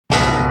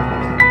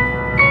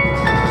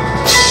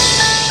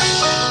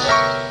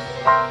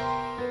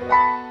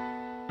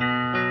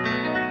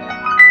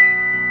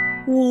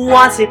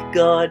Was it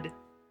good?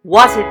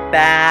 Was it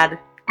bad?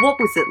 What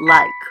was it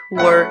like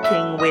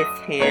working with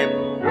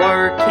him,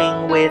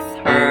 working with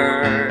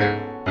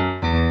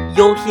her?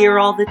 You'll hear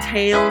all the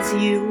tales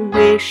you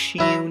wish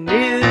you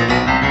knew,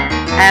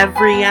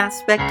 every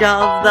aspect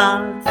of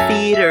the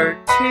theater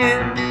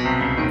too.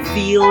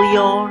 Feel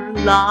your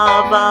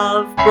love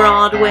of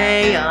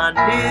Broadway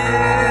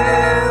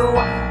anew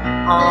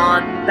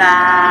on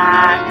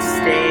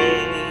Backstage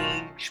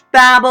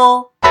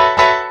Babble.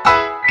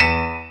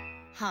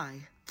 Hi,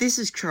 this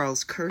is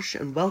Charles Kirsch,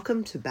 and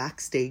welcome to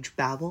Backstage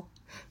Babble.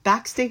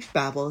 Backstage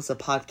Babble is a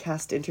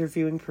podcast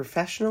interviewing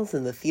professionals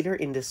in the theater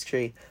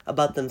industry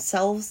about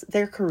themselves,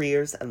 their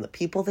careers, and the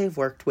people they've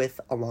worked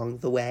with along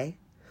the way.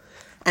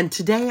 And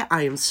today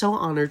I am so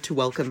honored to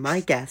welcome my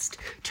guest,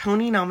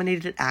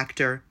 Tony-nominated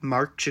actor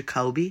Mark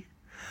Jacoby.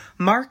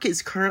 Mark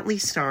is currently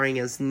starring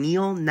as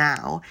Neil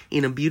now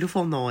in A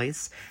Beautiful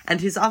Noise, and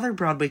his other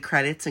Broadway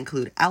credits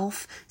include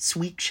Elf,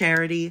 Sweet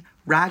Charity,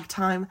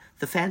 Ragtime,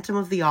 The Phantom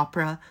of the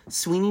Opera,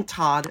 Sweeney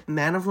Todd,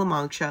 Man of La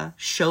Mancha,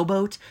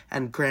 Showboat,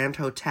 and Grand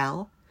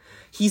Hotel.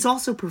 He's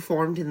also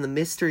performed in The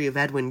Mystery of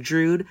Edwin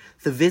Drood,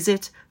 The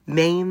Visit,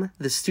 Mame,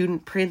 The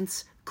Student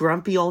Prince,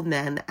 Grumpy Old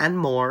Men, and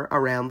more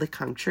around the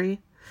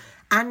country.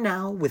 And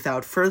now,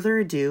 without further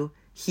ado,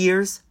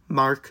 here's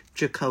Mark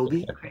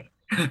Jacoby. Okay.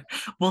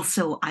 Well,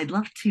 so I'd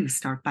love to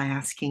start by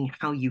asking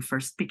how you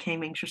first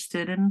became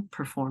interested in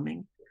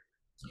performing.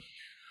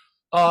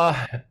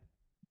 I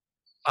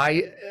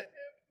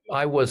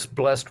was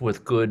blessed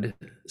with good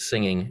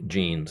singing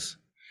genes,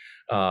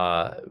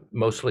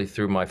 mostly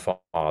through my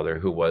father,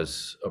 who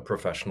was a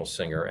professional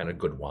singer and a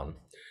good one.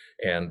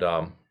 And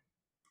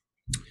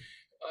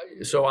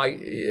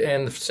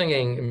and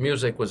singing,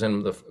 music was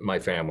in my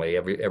family.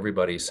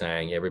 Everybody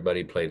sang,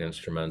 everybody played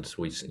instruments.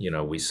 We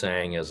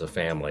sang as a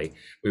family.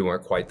 We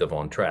weren't quite the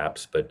Von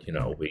Trapps, but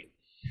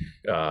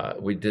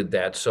we did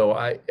that. So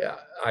I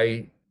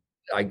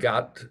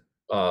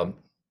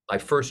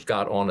first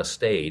got on a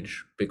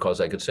stage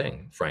because I could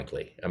sing,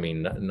 frankly. I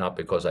mean, not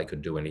because I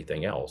could do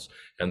anything else.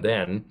 And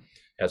then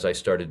as I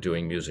started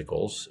doing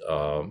musicals,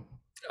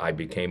 I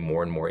became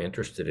more and more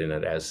interested in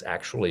it as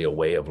actually a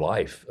way of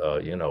life,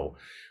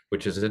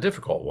 which is a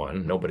difficult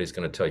one. Nobody's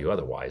going to tell you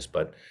otherwise.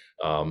 But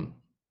it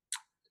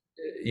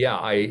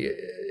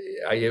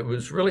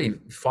was really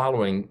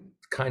following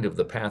kind of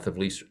the path of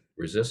least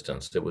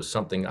resistance. It was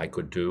something I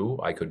could do.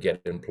 I could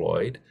get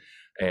employed,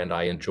 and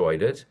I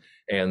enjoyed it.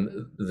 And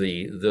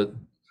the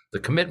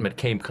commitment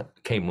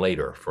came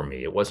later for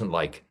me. It wasn't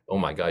like, oh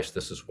my gosh,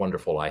 this is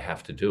wonderful, I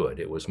have to do it.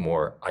 It was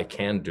more, I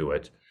can do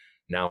it.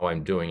 Now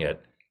I'm doing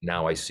it.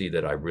 Now I see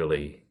that I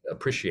really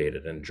appreciate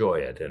it, enjoy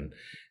it, and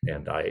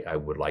I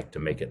would like to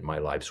make it my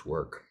life's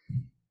work.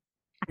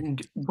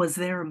 And was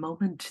there a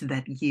moment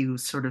that you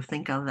sort of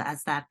think of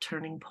as that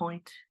turning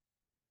point?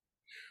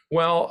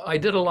 Well, I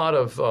did a lot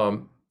of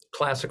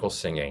classical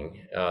singing,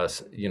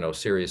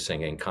 serious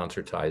singing,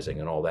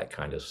 concertizing, and all that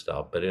kind of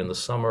stuff. But in the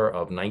summer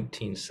of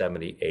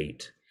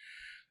 1978,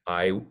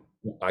 I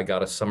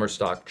got a summer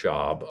stock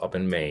job up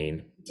in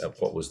Maine at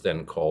what was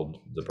then called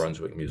the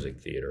Brunswick Music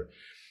Theater.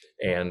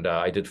 And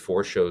I did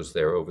 4 shows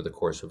there over the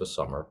course of a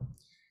summer.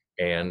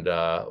 And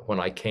when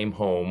I came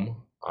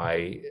home,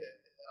 I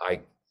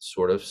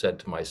sort of said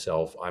to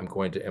myself, I'm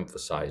going to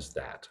emphasize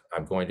that.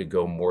 I'm going to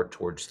go more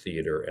towards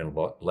theater and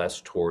less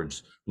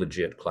towards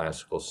legit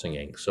classical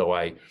singing. So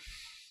I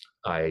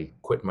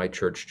quit my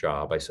church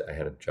job. I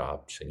had a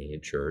job singing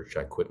in church.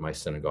 I quit my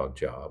synagogue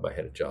job. I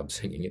had a job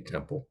singing at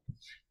temple.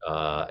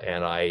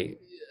 And I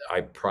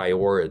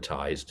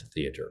prioritized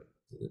theater.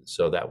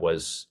 So that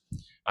was,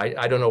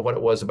 I don't know what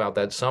it was about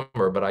that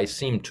summer, but I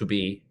seemed to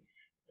be,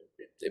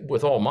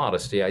 with all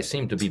modesty, I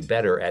seemed to be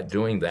better at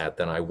doing that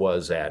than I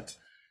was at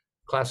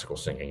classical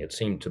singing. It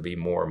seemed to be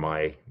more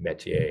my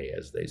métier,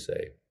 as they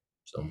say.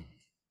 So.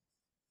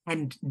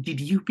 And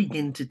did you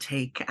begin to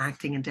take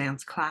acting and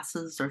dance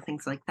classes or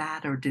things like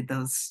that, or did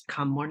those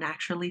come more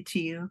naturally to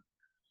you?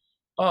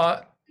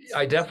 I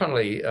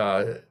definitely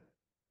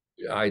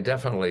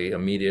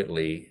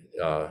immediately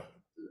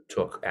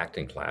took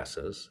acting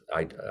classes.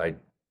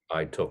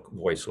 I took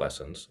voice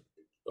lessons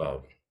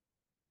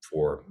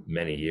for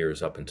many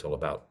years up until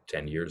about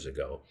 10 years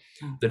ago.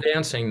 The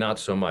dancing, not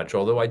so much,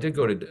 although I did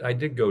go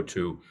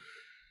to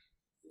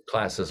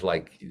classes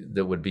like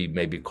that would be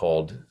maybe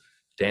called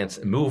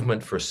dance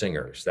movement for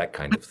singers, that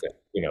kind of thing,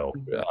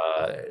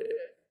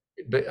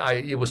 but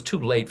it was too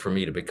late for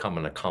me to become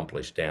an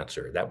accomplished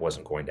dancer. That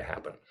wasn't going to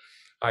happen.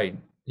 I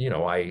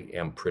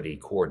am pretty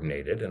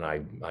coordinated, and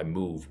I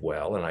move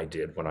well, and I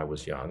did when I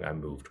was young. I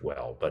moved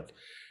well, but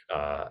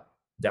I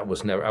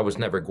was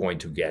never going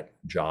to get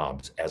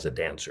jobs as a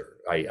dancer.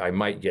 I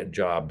might get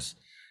jobs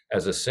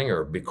as a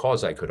singer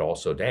because I could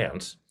also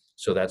dance.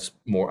 So that's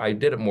more, I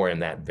did it more in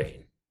that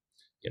vein,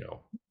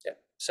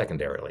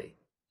 secondarily.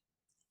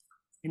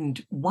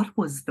 And what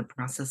was the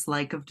process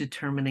like of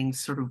determining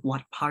sort of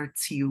what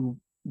parts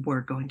you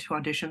were going to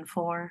audition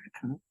for?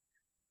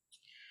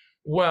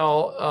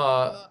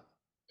 Well,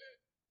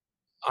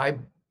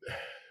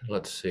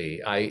 let's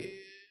see.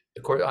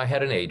 Of course, I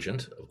had an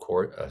agent, of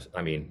course.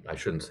 I mean, I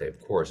shouldn't say of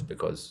course,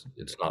 because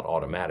it's not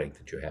automatic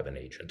that you have an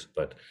agent,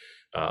 but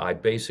I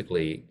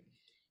basically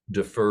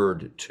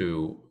deferred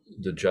to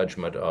the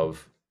judgment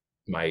of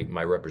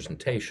my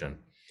representation.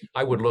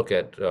 I would look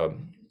at, I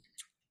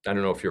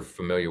don't know if you're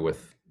familiar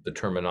with the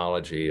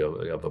terminology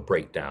of a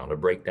breakdown. A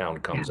breakdown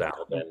Yeah. comes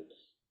out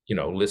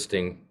and,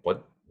 listing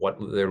what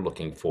they're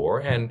looking for.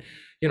 And,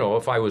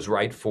 if I was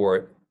right for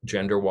it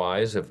gender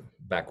wise, if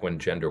back when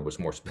gender was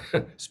more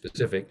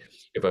specific,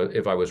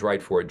 if I was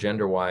right for it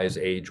gender wise,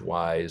 age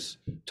wise,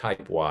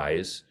 type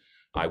wise,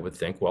 I would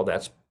think, well,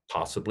 that's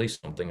possibly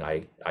something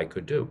I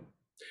could do.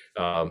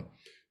 Um,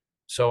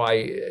 so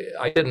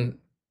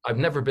I've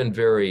never been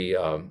very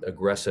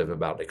aggressive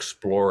about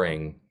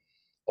exploring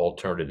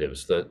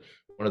alternatives. That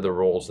one of the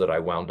roles that I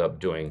wound up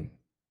doing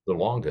the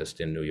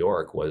longest in New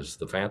York was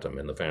the Phantom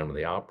in the Phantom of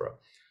the Opera.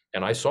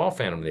 And I saw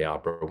Phantom of the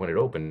Opera when it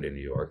opened in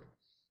New York.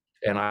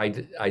 And I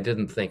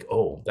didn't think,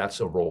 oh,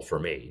 that's a role for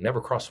me. Never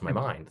crossed my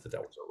mind that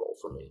that was a role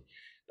for me.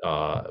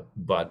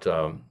 But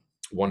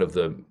one of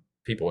the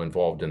people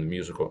involved in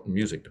the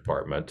music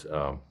department,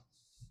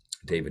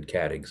 David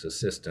Caddick's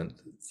assistant,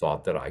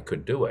 thought that I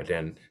could do it,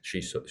 and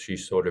she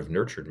sort of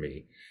nurtured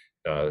me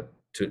to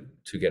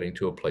getting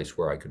to a place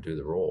where I could do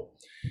the role.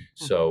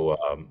 So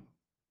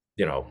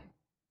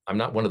I'm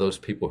not one of those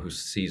people who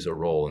sees a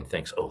role and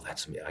thinks, "Oh,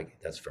 that's me.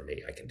 That's for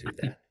me. I can do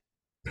that."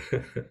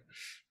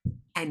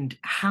 And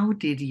how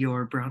did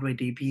your Broadway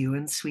debut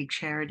in Sweet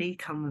Charity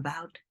come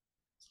about?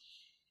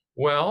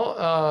 Well,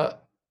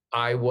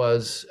 I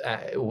was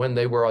when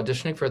they were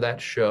auditioning for that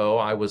show,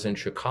 I was in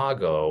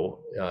Chicago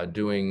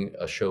doing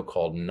a show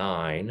called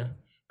Nine.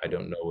 I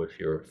don't know if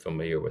you're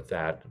familiar with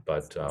that,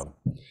 but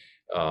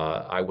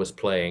I was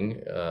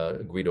playing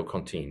Guido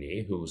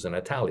Contini, who's an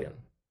Italian.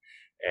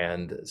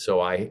 And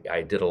so I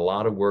did a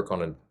lot of work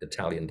on an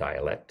Italian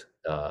dialect,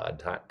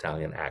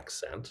 Italian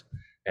accent,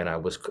 and I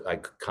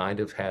kind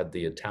of had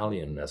the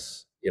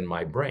Italianness in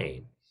my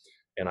brain.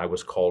 And I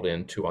was called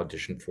in to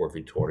audition for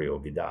Vittorio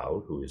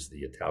Vidal, who is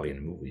the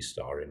Italian movie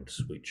star in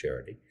Sweet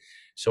Charity.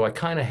 So I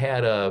kind of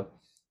had an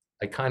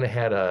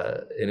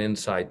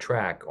inside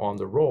track on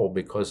the role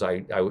because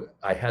I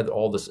had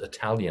all this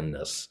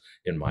Italianness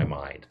in my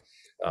mind.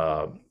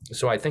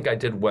 So I think I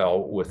did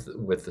well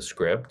with the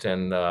script,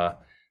 and I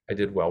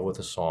did well with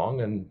the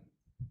song, and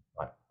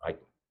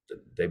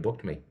they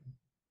booked me.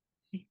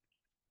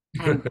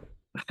 And,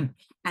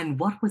 and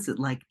what was it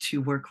like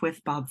to work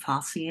with Bob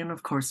Fosse and,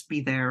 of course,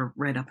 be there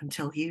right up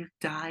until he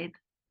died?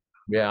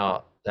 Yeah,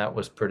 that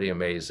was pretty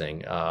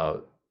amazing. I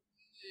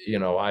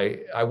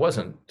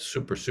wasn't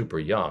super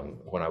young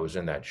when I was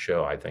in that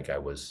show. I think I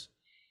was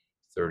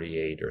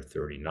 38 or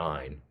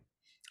 39,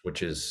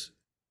 which is,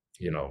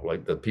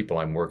 like the people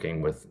I'm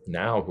working with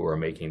now who are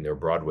making their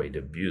Broadway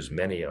debuts,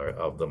 many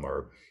of them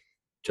are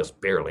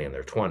just barely in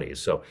their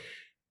 20s.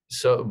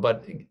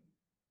 But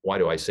why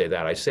do I say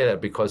that? I say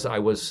that because I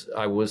was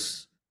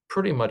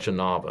pretty much a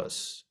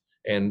novice,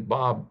 and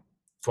Bob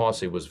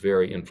Fosse was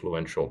very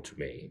influential to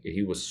me.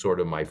 He was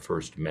sort of my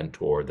first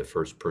mentor, the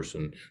first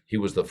person. He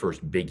was the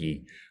first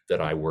biggie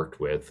that I worked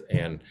with,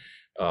 and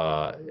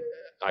I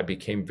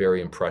became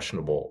very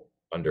impressionable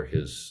under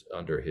his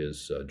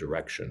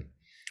direction.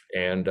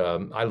 And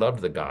I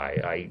loved the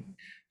guy.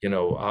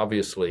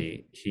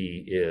 Obviously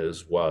he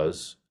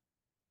was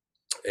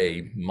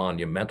a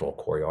monumental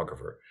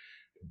choreographer,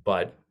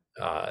 but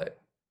I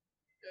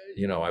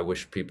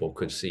wish people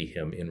could see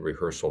him in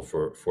rehearsal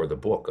for the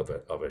book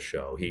of a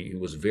show. He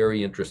was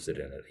very interested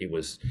in it.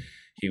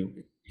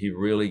 He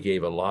really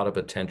gave a lot of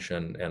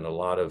attention and a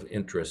lot of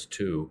interest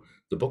to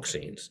the book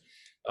scenes.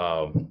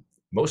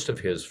 Most of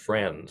his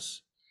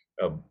friends,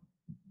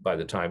 by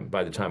the time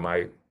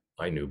I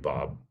knew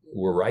Bob,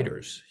 were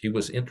writers. He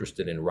was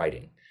interested in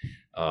writing.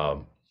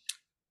 It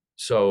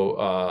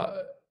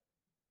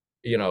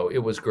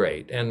was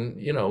great. And,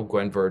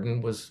 Gwen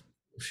Verdon was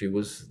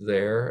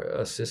there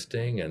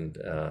assisting, and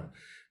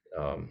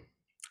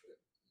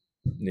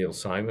Neil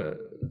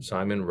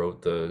Simon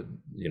wrote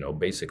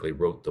basically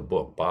wrote the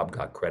book. Bob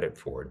got credit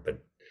for it, but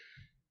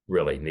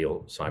really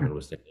Neil Simon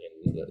was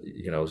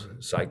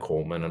Cy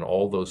Coleman and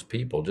all those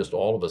people. Just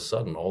all of a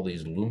sudden, all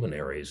these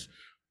luminaries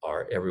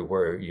are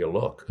everywhere you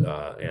look,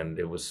 and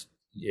it was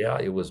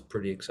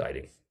pretty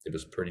exciting. It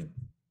was pretty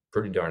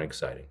darn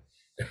exciting.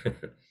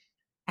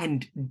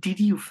 And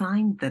did you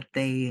find that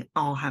they,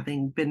 all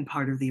having been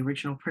part of the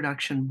original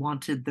production,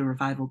 wanted the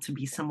revival to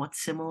be somewhat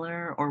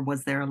similar, or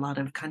was there a lot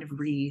of kind of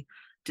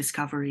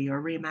rediscovery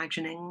or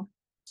reimagining?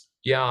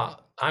 Yeah,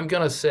 I'm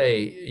going to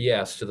say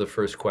yes to the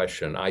first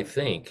question. I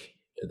think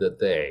that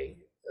the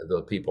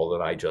people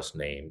that I just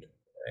named,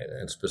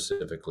 and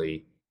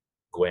specifically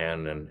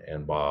Gwen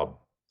and Bob,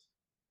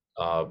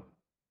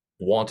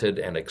 wanted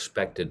and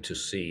expected to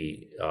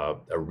see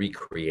a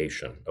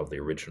recreation of the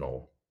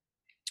original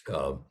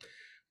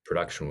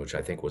production, which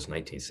I think was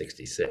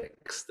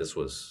 1966. This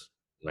was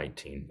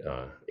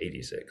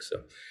 1986.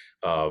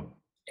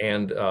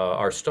 And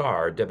our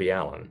star, Debbie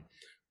Allen,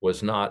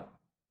 was not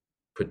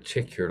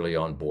particularly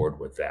on board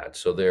with that.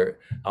 So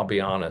I'll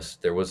be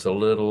honest, there was a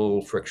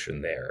little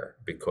friction there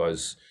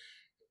because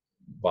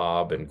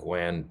Bob and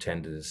Gwen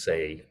tended to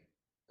say,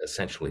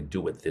 essentially,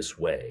 do it this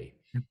way.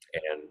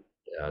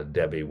 And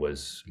Debbie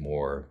was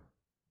more,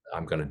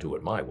 I'm going to do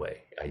it my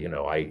way. I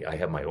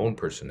have my own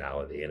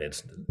personality, and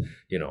it's,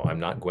 I'm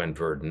not Gwen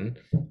Verdon,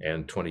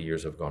 and 20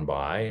 years have gone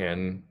by,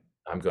 and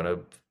I'm going to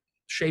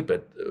shape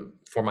it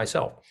for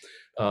myself.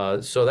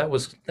 So that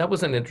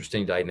was an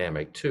interesting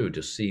dynamic too,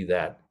 to see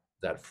that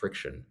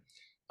friction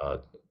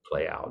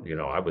play out.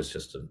 I was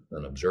just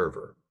an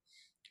observer,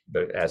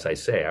 but as I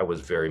say, I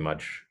was very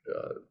much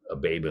a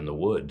babe in the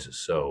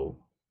woods. So,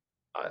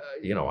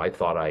 I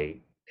thought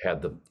I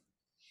had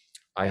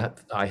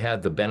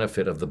the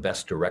benefit of the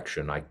best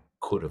direction I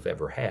could have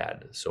ever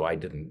had. So I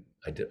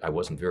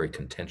wasn't very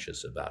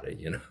contentious about it.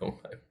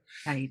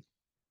 Right.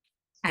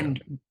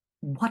 And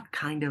what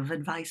kind of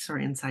advice or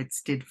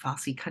insights did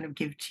Fosse kind of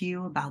give to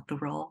you about the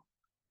role?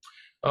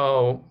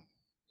 Oh,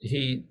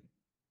 he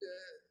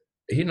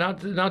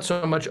not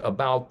so much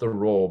about the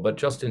role, but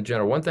just in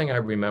general. One thing I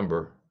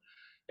remember,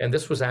 and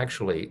this was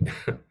actually,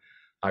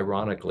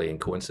 ironically and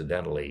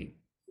coincidentally,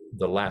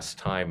 the last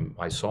time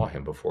I saw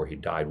him before he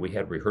died. We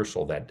had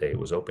rehearsal that day. It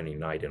was opening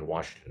night in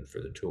Washington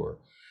for the tour,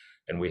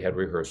 and we had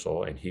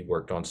rehearsal, and he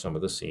worked on some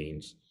of the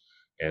scenes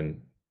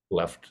and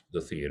left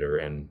the theater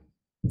and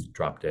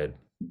dropped dead.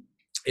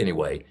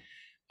 Anyway,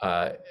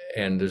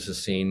 and there's a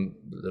scene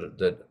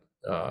that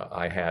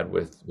I had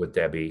with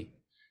Debbie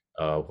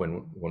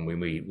when we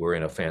meet. We're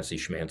in a fancy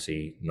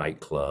schmancy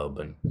nightclub,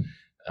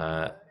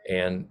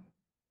 and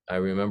I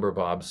remember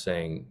Bob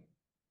saying,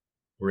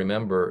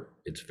 "Remember,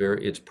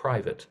 it's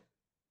private.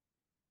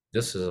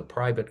 This is a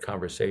private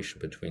conversation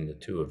between the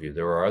two of you.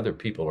 There are other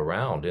people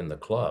around in the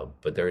club,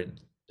 but they're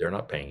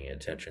not paying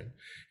attention.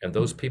 And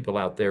those people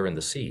out there in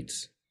the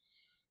seats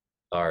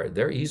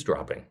they're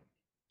eavesdropping.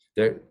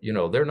 They're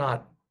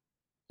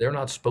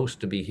not supposed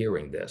to be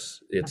hearing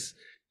this. It's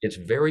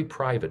very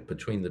private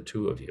between the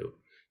two of you.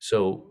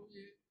 So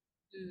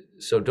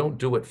don't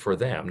do it for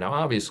them. Now,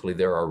 obviously,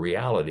 there are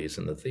realities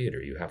in the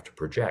theater. You have to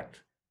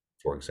project,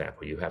 for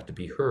example. You have to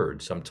be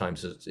heard.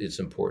 Sometimes it's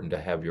important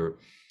to have your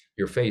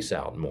face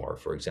out more,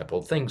 for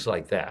example, things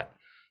like that.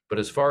 But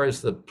as far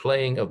as the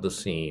playing of the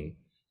scene,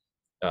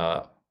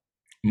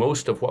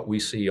 most of what we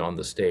see on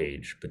the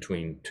stage,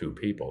 between two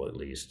people at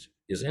least,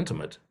 is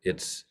intimate.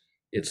 It's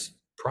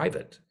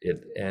private.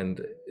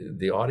 And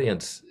the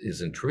audience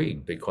is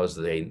intrigued because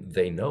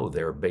they know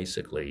they're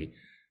basically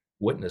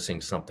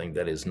witnessing something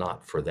that is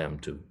not for them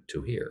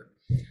to hear.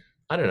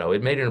 I don't know.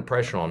 It made an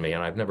impression on me,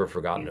 and I've never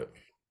forgotten it.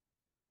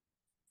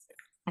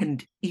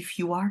 And if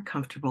you are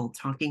comfortable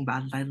talking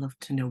about it, I'd love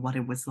to know what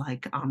it was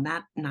like on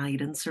that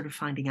night and sort of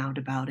finding out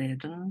about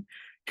it and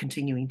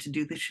continuing to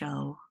do the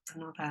show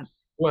and all that.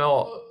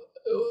 Well,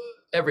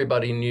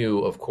 everybody knew,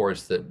 of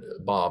course, that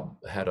Bob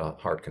had a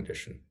heart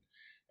condition,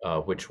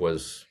 which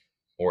was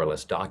more or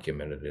less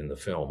documented in the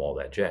film, all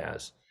that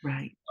jazz.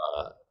 Right.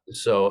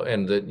 So,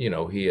 and that,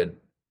 he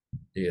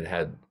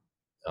had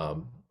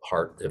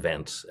heart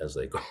events, as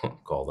they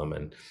call them,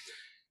 and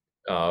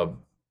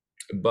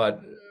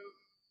but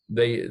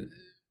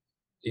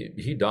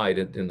he died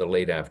in the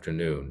late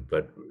afternoon,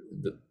 but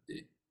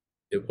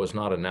it was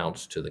not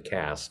announced to the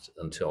cast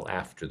until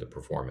after the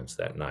performance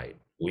that night.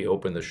 We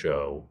opened the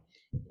show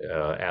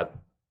at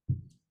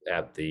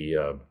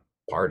the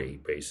party.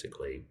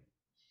 Basically,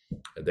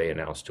 they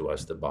announced to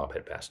us that Bob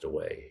had passed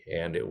away,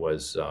 and it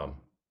was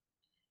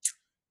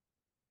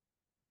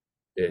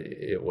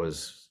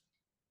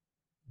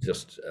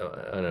just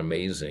an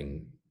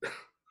amazing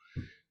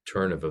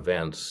turn of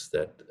events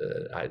that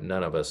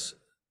none of us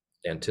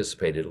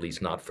anticipated, at least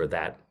not for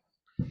that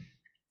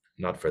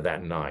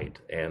night.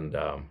 And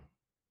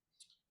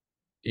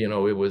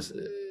it was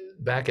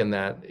back in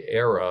that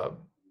era.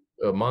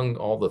 Among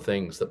all the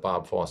things that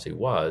Bob Fosse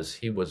was,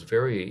 he was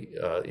very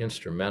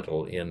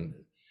instrumental in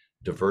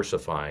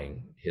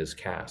diversifying his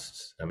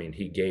casts. I mean,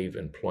 he gave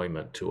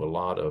employment to a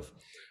lot of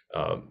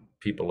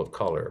people of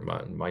color,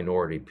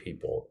 minority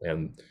people,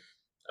 and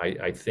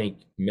I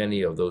think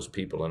many of those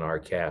people in our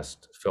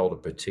cast felt a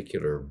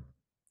particular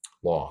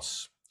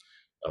loss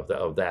of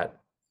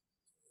that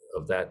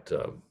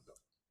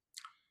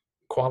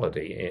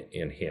quality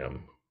in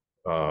him.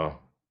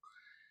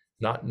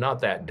 Not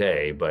that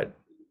day, but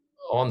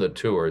on the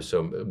tour.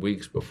 So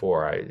weeks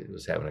before, I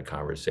was having a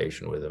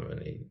conversation with him,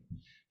 and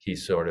he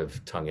sort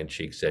of tongue in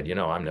cheek said,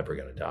 "I'm never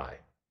going to die."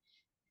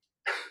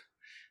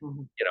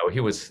 Mm-hmm.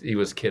 He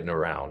was kidding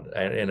around,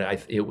 and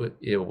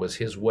it was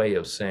his way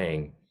of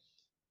saying,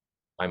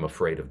 "I'm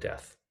afraid of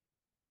death.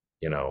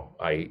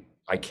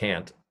 I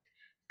can't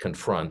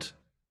confront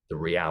the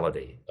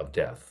reality of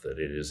death, that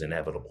it is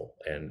inevitable."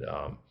 And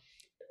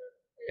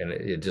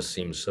it just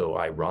seems so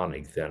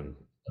ironic then,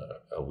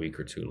 a week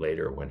or two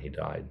later, when he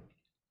died.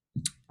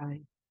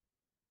 Right.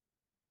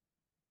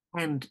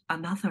 And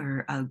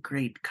another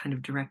great kind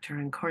of director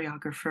and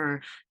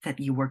choreographer that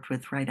you worked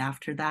with right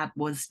after that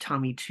was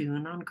Tommy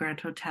Tune on Grand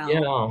Hotel.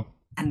 Yeah.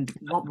 And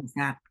what was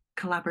that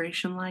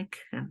collaboration like?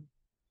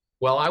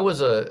 Well, I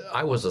was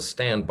a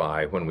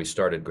standby when we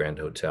started Grand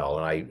Hotel,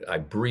 and I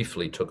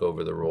briefly took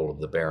over the role of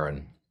the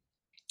Baron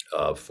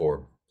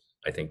for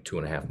I think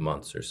 2.5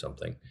 months or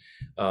something.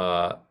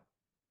 Uh,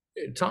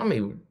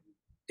 Tommy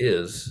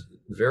is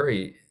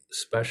very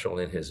special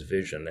in his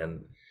vision,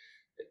 and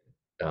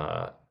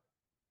uh,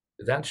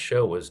 that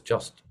show was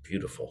just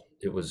beautiful.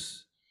 It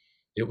was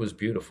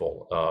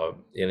beautiful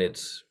in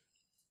its.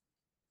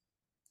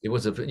 It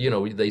was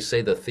they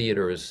say the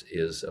theater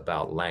is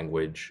about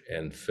language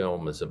and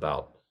film is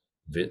about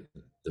the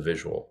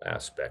visual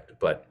aspect,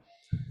 but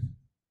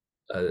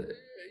uh,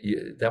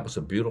 that was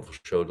a beautiful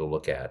show to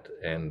look at,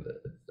 and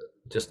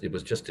just it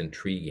was just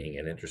intriguing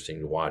and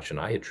interesting to watch, and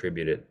I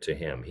attribute it to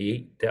him.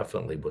 He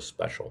definitely was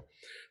special.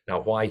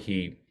 Now, why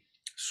he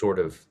sort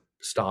of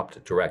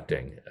stopped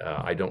directing,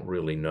 I don't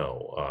really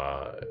know.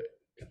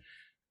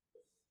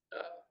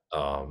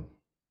 Um,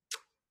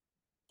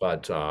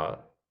 but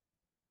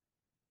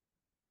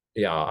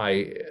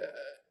yeah,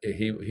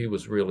 he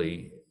was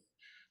really.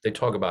 They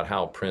talk about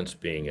Hal Prince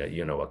being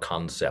a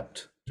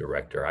concept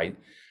director.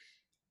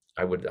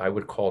 I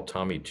would call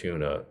Tommy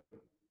Tune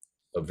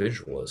a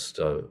visualist,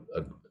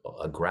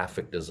 a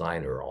graphic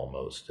designer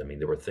almost. I mean,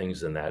 there were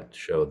things in that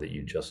show that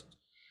you just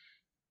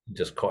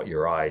caught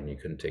your eye and you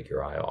couldn't take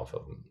your eye off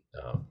of them.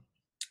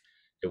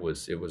 It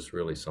was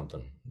really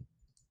something.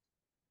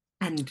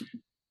 And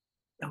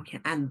okay,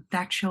 and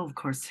that show, of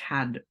course,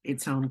 had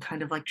its own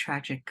kind of like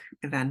tragic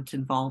event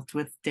involved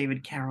with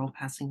David Carroll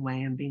passing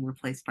away and being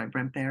replaced by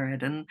Brent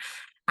Barrett. And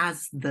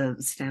as the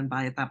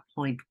standby at that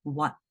point,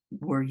 what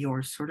were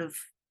your sort of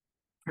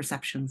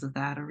perceptions of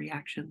that or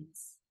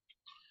reactions?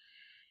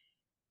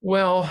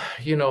 Well,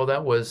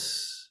 that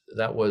was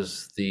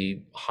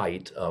the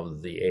height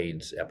of the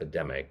AIDS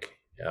epidemic,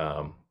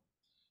 um,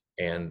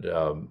 and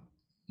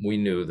we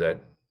knew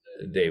that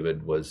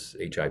David was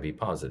HIV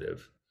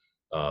positive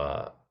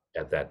uh,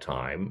 at that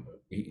time.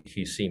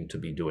 He seemed to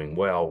be doing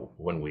well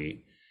when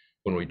we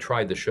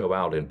tried the show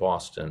out in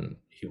Boston.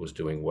 He was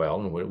doing well,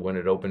 and when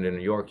it opened in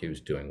New York, he was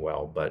doing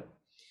well. But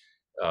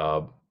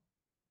uh,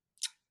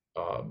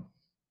 uh,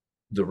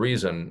 the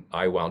reason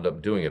I wound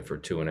up doing it for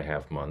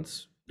 2.5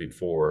 months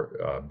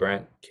before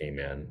Brent came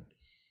in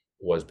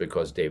was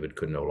because David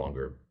could no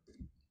longer,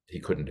 he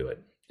couldn't do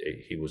it.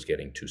 He was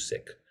getting too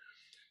sick.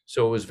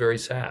 So it was very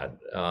sad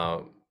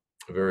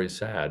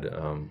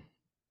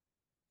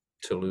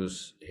to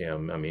lose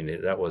him. I mean,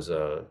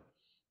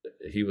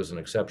 he was an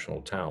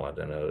exceptional talent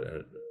and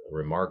a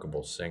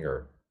remarkable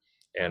singer.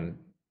 And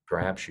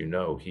perhaps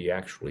he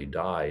actually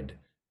died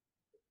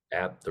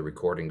at the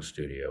recording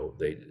studio.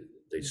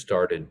 They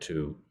started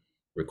to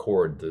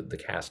record the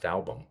cast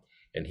album,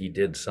 and he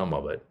did some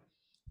of it.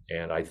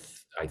 And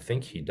I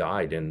think he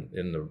died in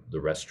the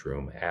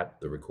restroom at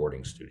the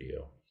recording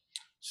studio.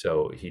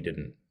 So he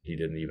didn't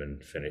even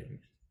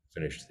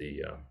finish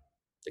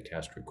the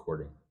cast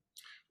recording.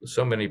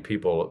 So many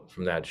people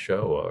from that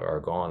show are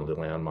gone.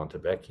 Lilian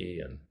Montevecchi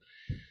and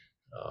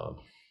um,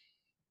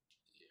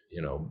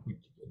 you know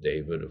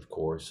David, of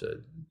course.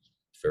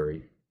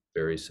 Very,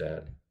 very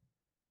sad.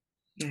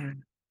 Yeah.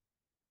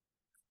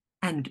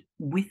 And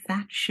with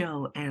that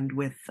show and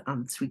with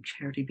Sweet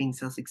Charity being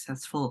so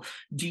successful,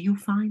 do you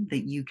find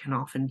that you can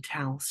often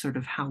tell sort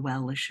of how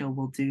well a show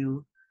will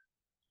do?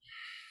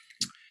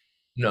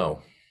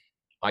 No,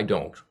 I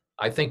don't.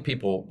 I think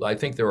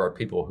there are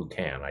people who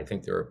can. I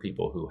think there are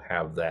people who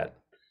have that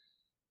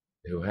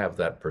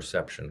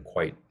perception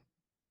quite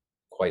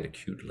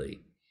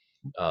acutely.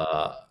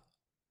 Uh,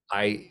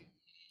 I,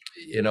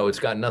 it's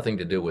got nothing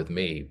to do with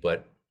me,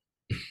 but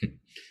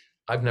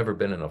I've never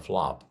been in a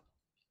flop,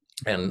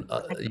 and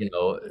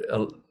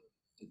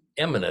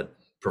eminent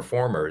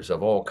performers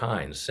of all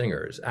kinds,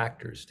 singers,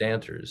 actors,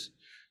 dancers,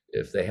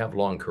 if they have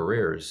long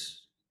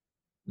careers,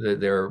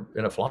 they're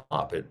in a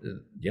flop. It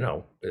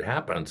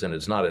happens, and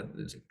it's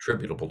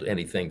attributable to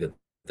anything that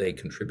they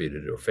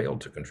contributed or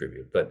failed to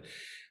contribute.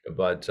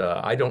 But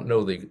I don't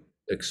know the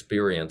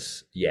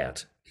experience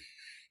yet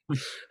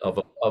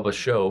of a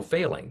show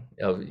failing.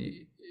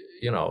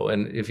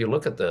 And if you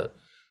look at the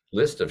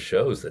list of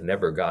shows that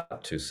never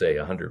got to say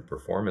 100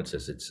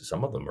 performances,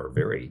 some of them are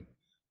very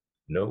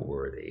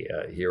noteworthy.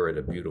 Here at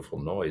A Beautiful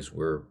Noise,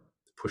 we're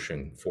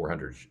pushing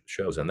 400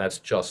 shows, and that's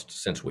just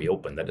since we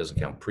opened. That doesn't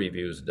count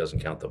previews. It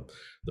doesn't count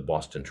the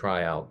Boston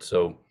tryout.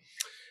 So,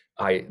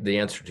 the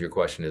answer to your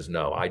question is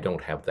no. I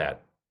don't have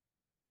that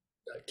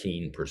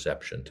keen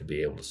perception to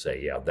be able to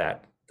say, yeah,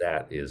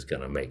 that is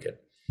going to make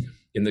it.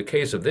 In the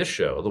case of this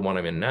show, the one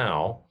I'm in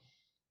now,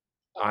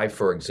 I,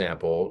 for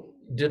example,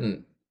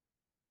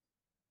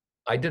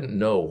 I didn't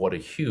know what a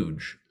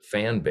huge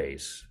fan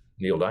base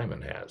Neil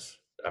Diamond has.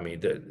 I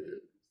mean,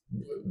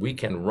 we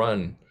can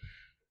run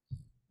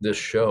this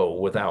show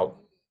without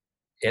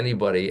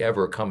anybody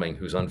ever coming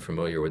who's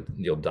unfamiliar with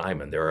Neil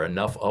Diamond. There are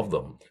enough of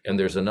them, and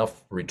there's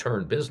enough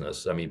return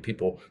business. I mean,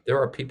 there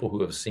are people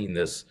who have seen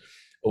this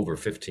over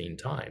 15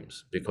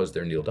 times because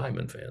they're Neil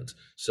Diamond fans.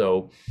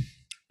 So,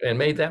 and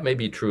that may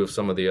be true of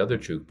some of the other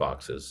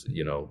jukeboxes.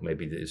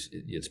 Maybe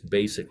it's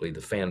basically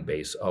the fan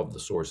base of the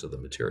source of the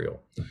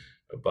material.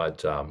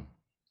 But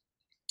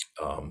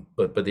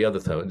But the other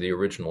thing, the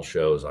original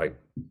shows, I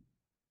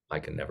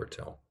can never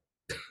tell.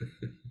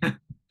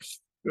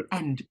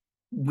 And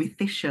with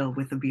this show,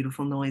 with A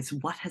Beautiful Noise,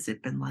 what has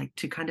it been like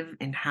to kind of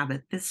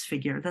inhabit this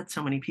figure that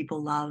so many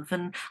people love?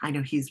 And I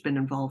know he's been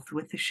involved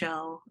with the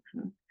show.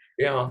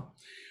 Yeah.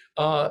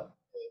 Uh,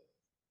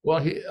 well,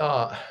 he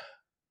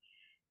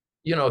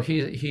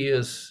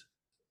is.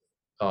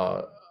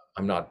 Uh,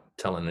 I'm not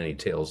telling any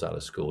tales out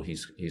of school.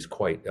 He's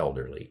quite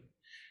elderly,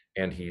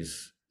 and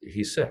he's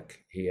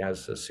sick. He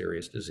has a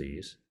serious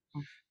disease,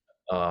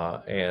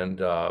 and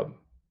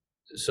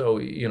so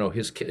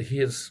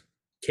his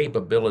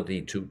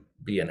capability to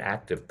be an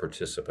active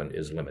participant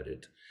is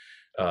limited.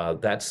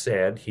 That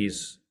said,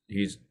 he's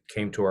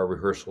came to our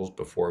rehearsals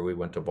before we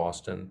went to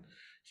Boston.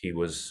 He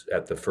was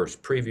at the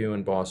first preview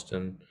in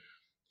Boston.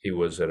 He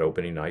was at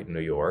opening night in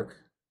New York.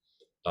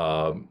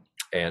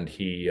 And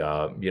he,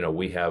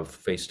 we have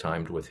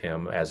FaceTimed with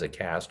him as a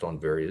cast on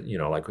various,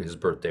 like his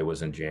birthday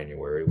was in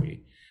January.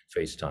 We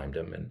FaceTimed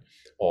him and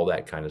all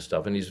that kind of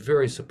stuff. And he's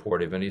very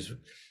supportive. And he's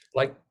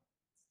like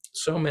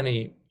so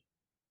many,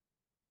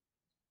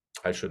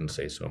 I shouldn't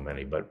say so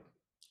many, but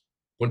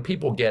when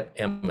people get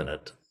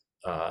eminent,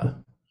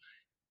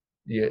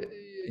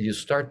 you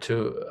start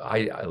to,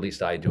 at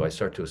least I do, I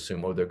start to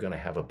assume, they're going to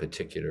have a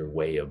particular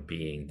way of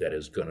being that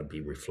is going to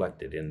be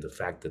reflected in the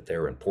fact that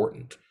they're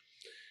important.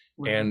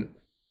 Right. And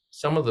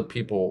some of the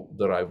people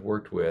that I've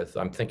worked with,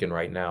 I'm thinking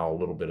right now a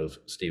little bit of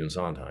Stephen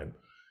Sondheim,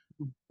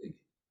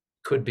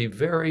 could be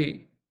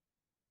very,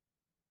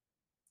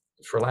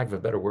 for lack of a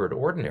better word,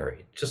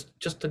 ordinary,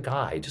 just a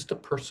guy, just a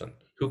person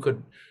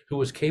who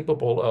was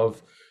capable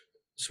of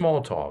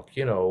small talk,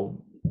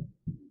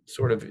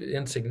 sort of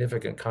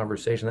insignificant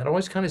conversation. That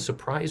always kind of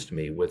surprised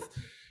me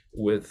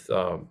with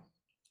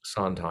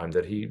Sondheim,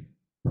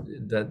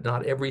 that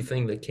not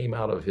everything that came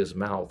out of his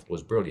mouth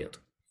was brilliant.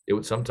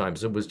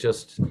 Sometimes it was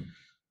just,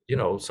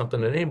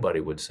 something that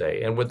anybody would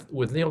say. And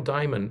with Neil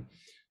Diamond,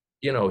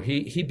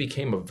 he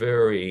became a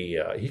very,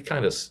 he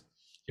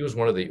was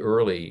one of the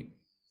early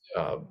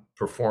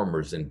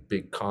performers in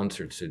big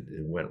concerts. It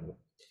went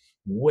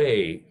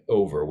way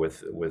over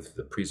with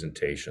the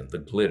presentation, the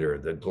glitter,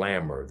 the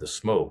glamour, the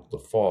smoke, the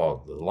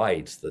fog, the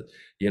lights,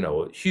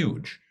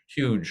 huge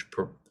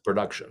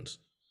productions.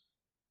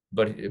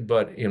 But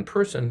in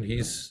person,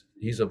 he's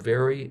a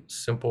very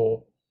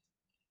simple,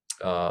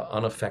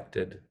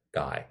 unaffected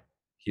guy.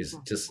 He's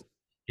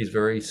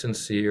very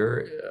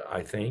sincere.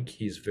 I think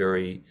he's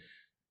very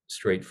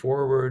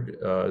straightforward.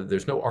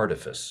 There's no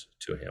artifice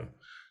to him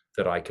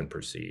that I can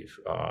perceive.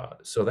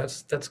 So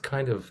that's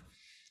kind of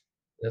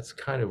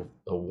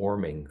a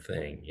warming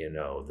thing,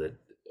 that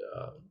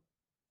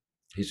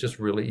he's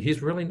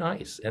really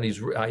nice. And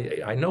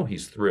I know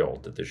he's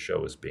thrilled that this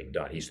show is being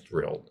done. He's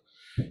thrilled.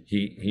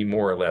 He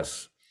more or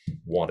less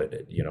wanted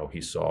it.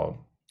 He saw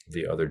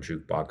the other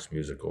jukebox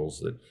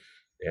musicals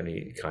and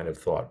he kind of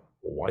thought,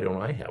 well, why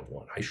don't I have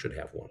one? I should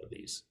have one of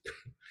these.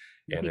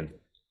 And in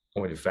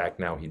point of fact,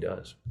 now he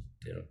does,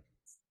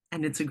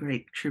 And it's a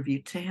great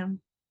tribute to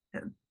him.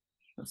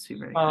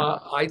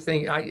 I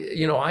think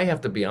I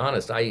have to be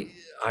honest. I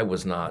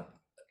was not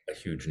a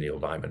huge Neil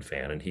Diamond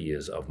fan, and he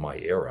is of my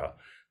era.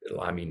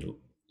 I mean,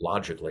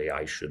 logically,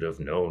 I should have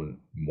known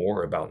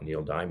more about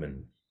Neil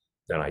Diamond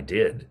than I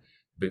did.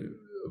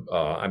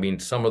 I mean,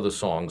 some of the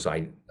songs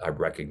I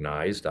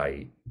recognized.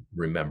 I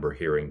remember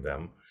hearing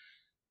them,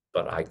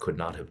 but I could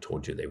not have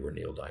told you they were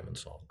Neil Diamond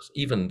songs.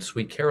 Even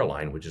Sweet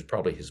Caroline, which is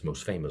probably his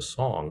most famous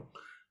song.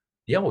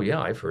 Yeah,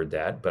 I've heard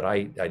that, but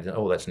I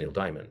know that's Neil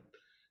Diamond.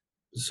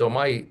 So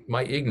my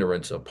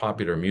ignorance of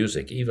popular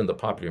music, even the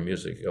popular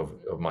music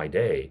of my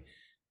day,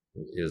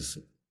 is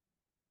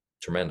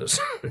tremendous.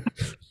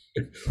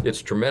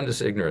 It's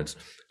tremendous ignorance.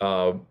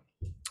 So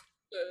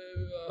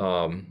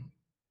I'm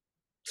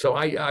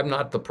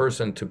not the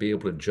person to be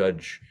able to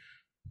judge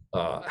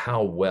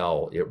how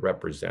well it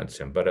represents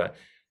him. But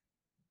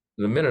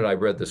the minute I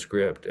read the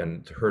script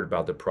and heard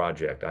about the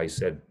project, I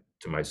said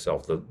to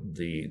myself,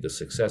 the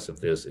success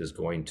of this is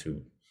going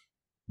to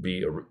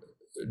be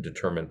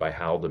determined by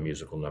how the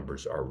musical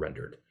numbers are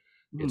rendered.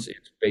 It's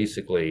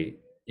basically,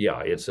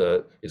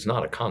 it's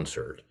not a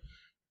concert,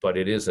 but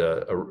it is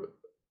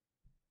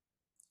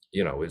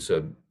it's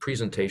a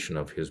presentation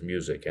of his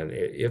music. And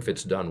if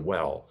it's done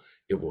well,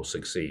 it will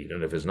succeed.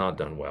 And if it's not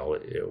done well,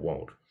 it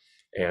won't.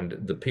 And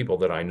the people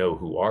that I know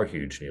who are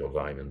huge Neil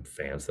Diamond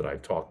fans that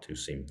I've talked to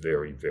seem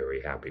very,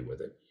 very happy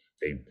with it.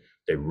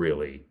 They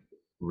really,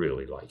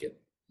 really like it.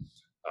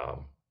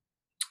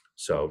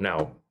 So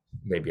now,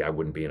 maybe I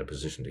wouldn't be in a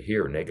position to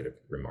hear negative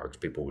remarks.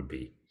 People would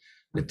be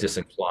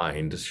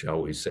disinclined,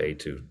 shall we say,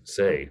 to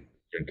say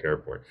didn't care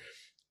for it.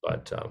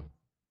 But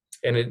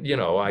and it,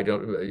 I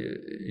don't.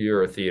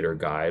 You're a theater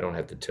guy. I don't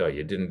have to tell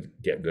you, it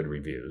didn't get good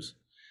reviews,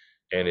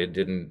 and we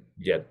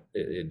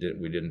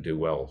didn't do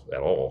well at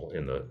all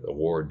in the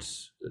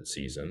awards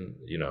season.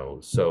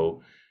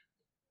 So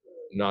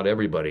not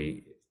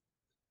everybody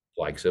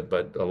likes it,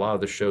 but a lot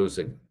of the shows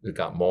that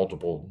got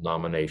multiple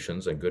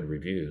nominations and good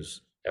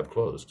reviews have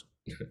closed.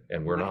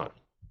 And we're not.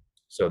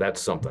 So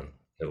that's something,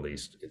 at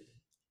least.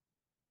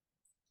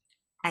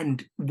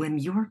 And when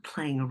you're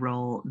playing a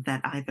role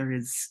that either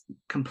is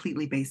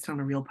completely based on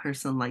a real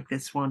person like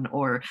this one,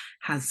 or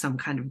has some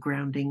kind of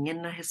grounding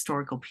in a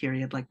historical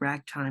period like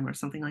ragtime or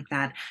something like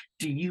that,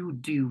 do you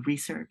do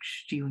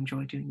research? Do you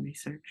enjoy doing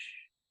research?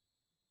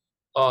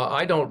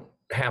 I don't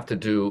have to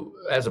do,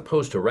 as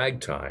opposed to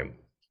ragtime,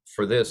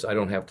 for this, I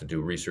don't have to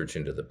do research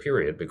into the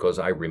period because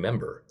I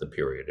remember the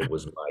period. It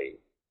was my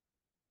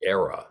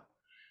era.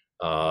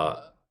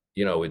 Uh,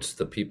 it's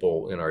the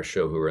people in our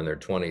show who are in their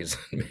 20s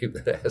maybe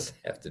that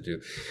have to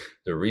do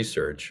the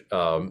research.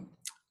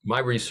 My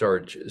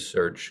research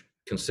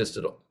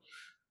consisted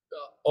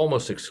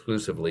almost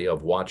exclusively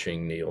of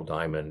watching Neil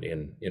Diamond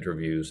in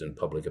interviews and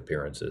public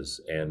appearances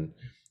and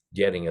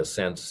getting a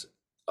sense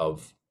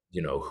of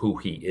who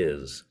he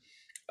is.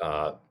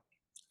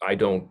 I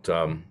don't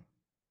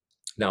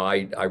now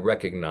I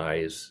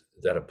recognize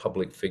that a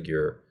public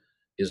figure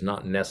is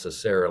not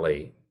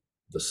necessarily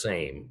the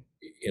same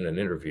in an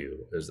interview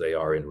as they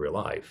are in real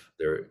life.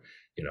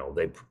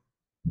 They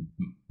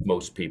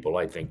most people,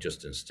 I think,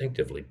 just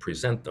instinctively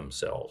present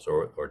themselves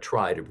or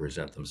try to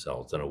present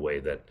themselves in a way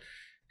that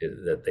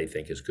they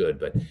think is good.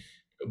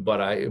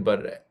 But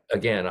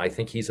again, I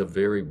think he's a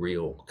very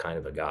real kind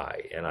of a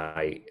guy, and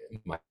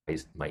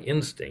my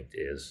instinct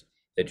is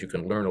that you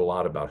can learn a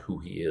lot about who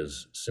he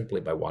is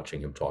simply by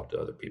watching him talk to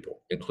other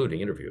people,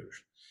 including interviewers.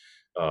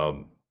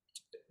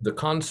 The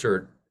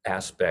concert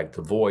aspect,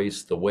 the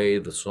voice, the way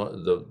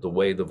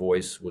the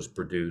voice was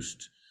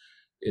produced,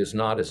 is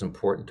not as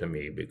important to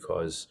me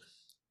because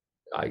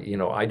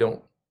I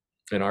don't,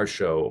 in our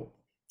show,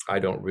 I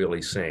don't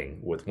really sing,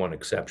 with one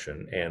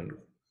exception. And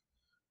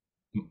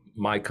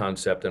my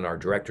concept and our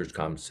director's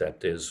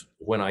concept is,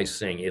 when I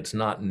sing, it's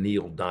not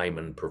Neil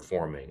Diamond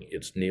performing.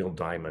 It's Neil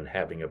Diamond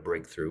having a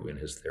breakthrough in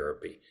his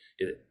therapy.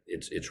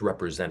 It's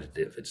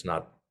representative. It's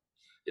not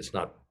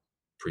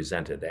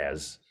presented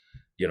as,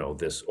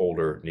 this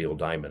older Neil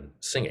Diamond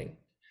singing.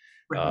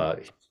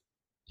 Right.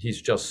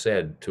 He's just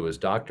said to his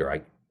doctor,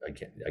 I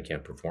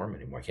can't perform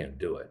anymore. I can't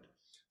do it.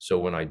 So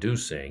when I do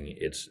sing,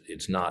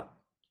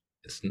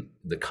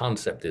 the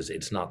concept is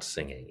it's not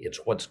singing.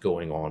 It's what's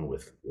going on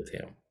with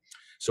him.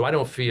 So I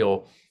don't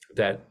feel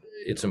that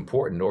it's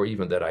important, or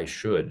even that I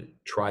should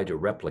try to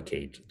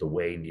replicate the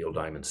way Neil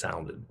Diamond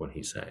sounded when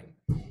he sang,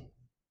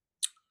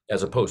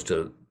 as opposed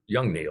to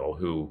young Neil,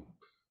 who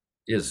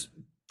is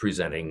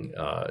presenting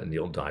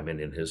Neil Diamond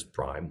in his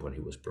prime when he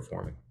was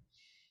performing.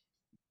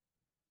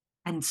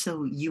 And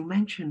so you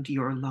mentioned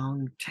your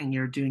long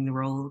tenure doing the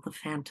role of the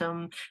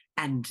Phantom,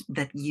 and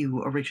that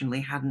you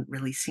originally hadn't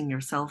really seen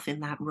yourself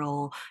in that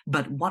role.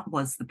 But what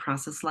was the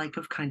process like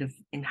of kind of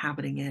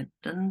inhabiting it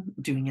and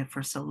doing it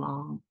for so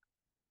long?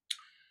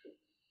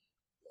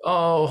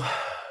 Oh,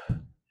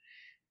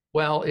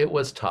 well, it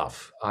was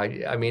tough.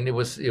 I mean, it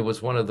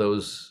was one of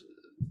those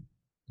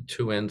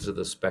two ends of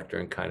the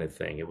spectrum kind of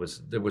thing.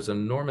 There was an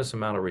enormous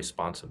amount of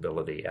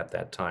responsibility at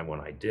that time when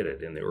I did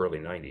it in the early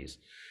 90s,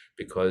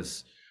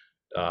 because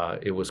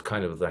it was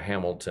kind of the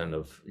Hamilton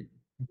of,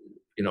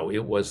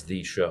 it was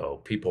the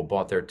show. People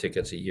bought their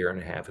tickets a year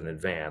and a half in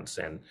advance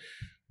and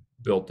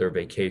built their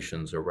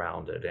vacations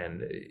around it.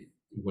 And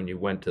when you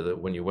went to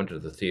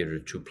the theater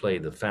to play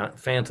the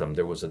Phantom,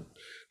 there was a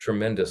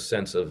tremendous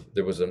sense of,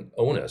 there was an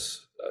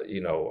onus.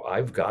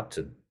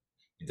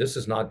 This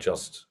is not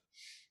just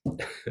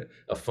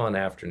a fun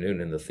afternoon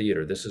in the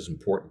theater. This is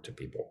important to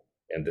people,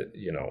 and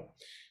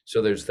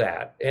so there's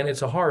that. And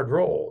it's a hard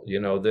role.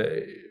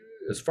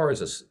 As far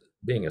as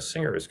being a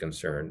singer is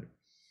concerned,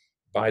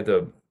 by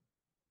the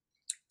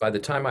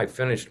time I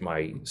finished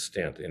my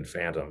stint in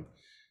Phantom,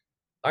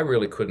 I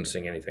really couldn't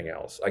sing anything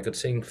else. I could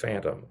sing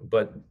Phantom,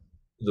 but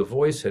the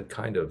voice had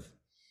kind of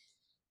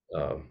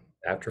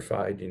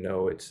atrophied.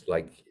 It's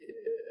like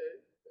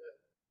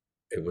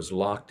it was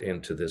locked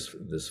into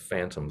this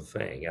Phantom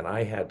thing, and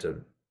I had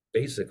to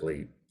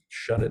basically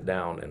shut it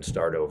down and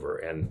start over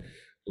and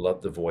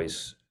let the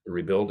voice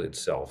rebuild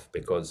itself,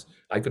 because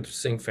I could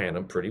sing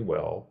Phantom pretty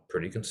well,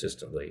 pretty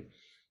consistently,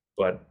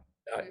 but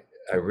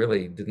I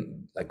really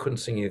couldn't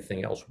sing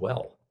anything else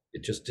well.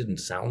 It just didn't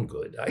sound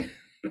good.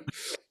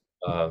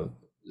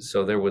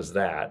 So there was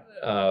that.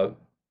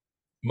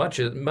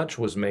 Much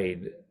was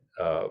made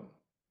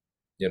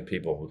in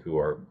people who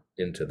are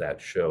into that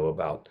show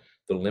about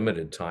the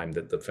limited time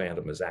that the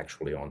Phantom is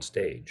actually on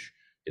stage.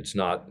 It's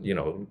not,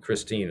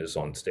 Christine is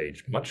on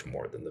stage much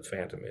more than the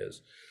Phantom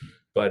is,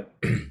 but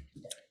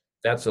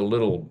that's a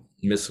little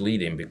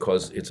misleading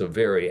because it's a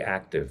very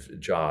active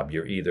job.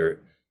 You're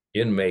either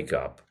in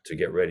makeup to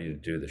get ready to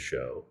do the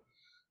show,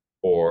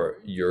 or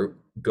you're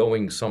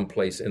going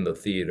someplace in the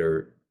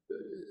theater,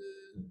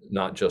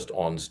 not just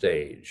on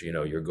stage.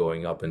 You're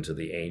going up into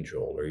the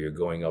Angel, or you're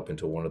going up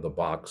into one of the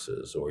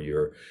boxes, or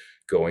you're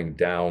going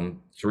down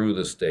through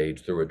the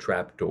stage through a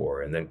trap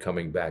door and then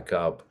coming back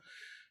up.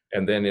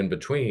 And then in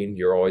between,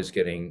 you're always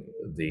getting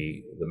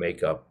the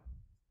makeup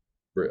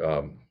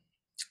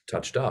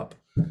touched up.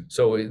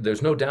 So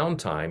there's no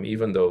downtime,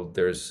 even though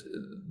there's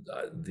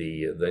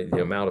the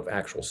amount of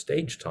actual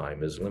stage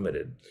time is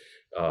limited.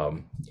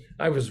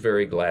 I was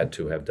very glad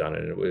to have done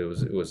it.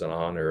 It was an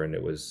honor and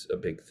it was a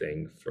big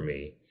thing for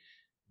me.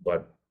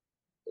 But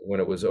when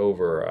it was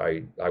over,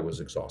 I was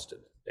exhausted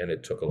and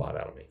it took a lot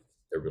out of me.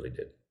 It really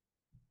did.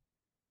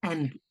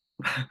 And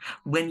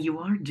when you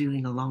are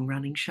doing a long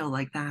running show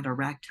like that, or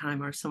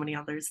Ragtime, or so many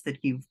others that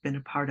you've been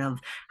a part of,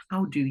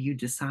 how do you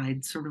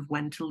decide sort of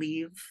when to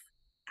leave?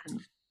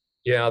 And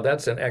Yeah,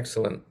 that's an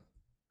excellent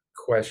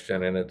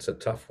question, and it's a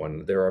tough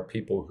one. There are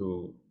people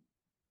who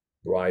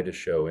ride a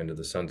show into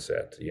the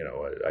sunset.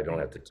 I don't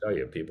have to tell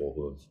you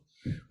people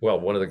well,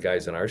 one of the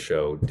guys in our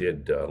show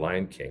did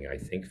Lion King, I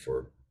think,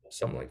 for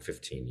something like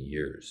 15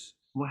 years,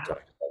 wow,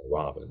 Dr.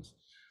 Robbins.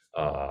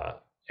 Uh,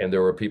 and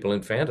there were people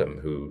in Phantom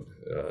who,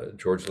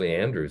 George Lee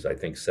Andrews, I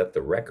think, set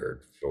the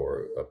record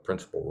for a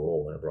principal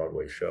role in a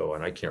Broadway show.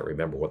 And I can't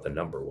remember what the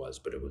number was,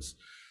 but it was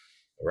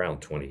around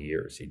 20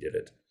 years he did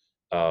it.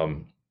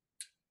 Um,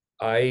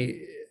 I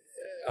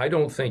I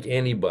don't think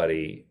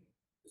anybody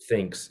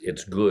thinks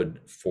it's good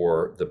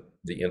for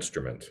the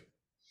instrument,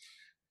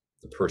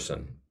 the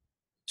person,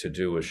 to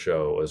do a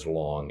show as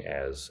long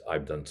as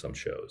I've done some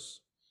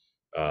shows.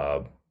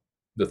 Uh,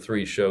 the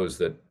three shows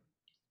that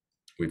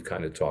we've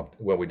kind of talked,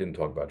 well, we didn't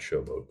talk about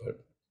Showboat,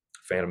 but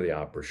Phantom of the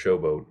Opera,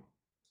 Showboat,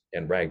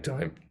 and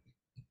Ragtime.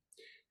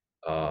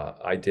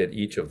 I did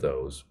each of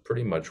those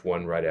pretty much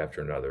one right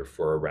after another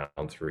for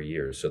around 3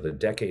 years. So the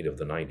decade of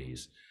the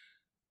 90s,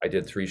 I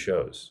did three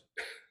shows.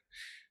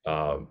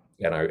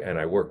 And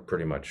I worked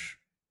pretty much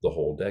the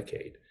whole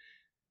decade.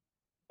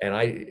 And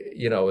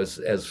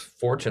as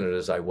fortunate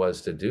as I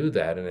was to do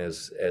that, and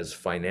as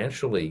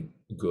financially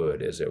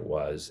good as it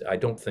was, I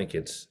don't think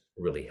it's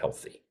really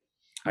healthy.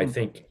 I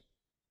think,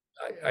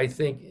 I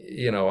think,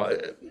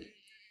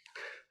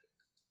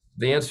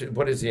 the answer.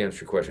 What is the answer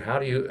to your question?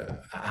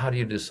 How do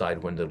you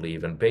decide when to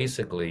leave? And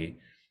basically,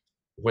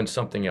 when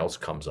something else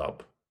comes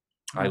up.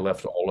 I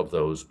left all of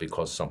those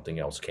because something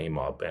else came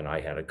up, and I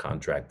had a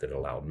contract that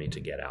allowed me to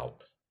get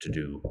out to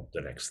do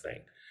the next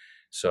thing.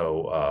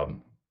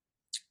 So,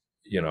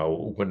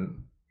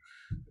 when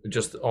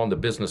just on the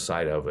business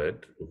side of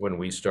it, when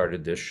we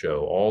started this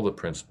show, all the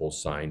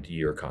principals signed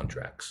year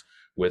contracts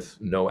with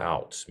no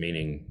outs,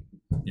 meaning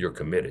you're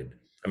committed.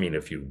 I mean,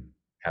 if you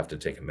have to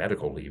take a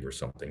medical leave or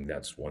something,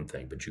 that's one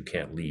thing, but you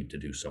can't leave to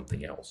do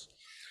something else.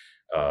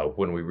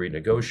 When we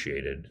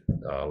renegotiated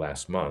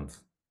last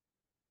month,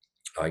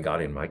 I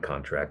got in my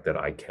contract that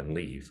I can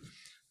leave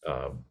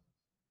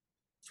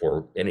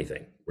for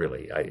anything,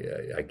 really.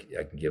 I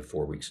can give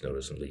 4 weeks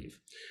notice and leave.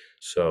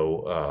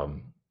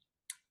 So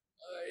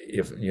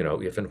if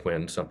and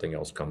when something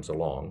else comes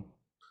along,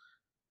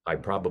 I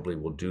probably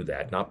will do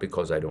that, not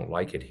because I don't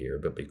like it here,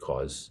 but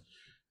because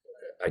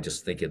I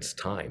just think it's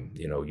time.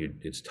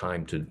 It's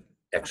time to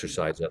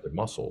exercise other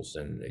muscles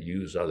and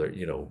use uh,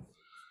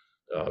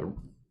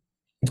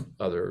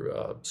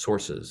 other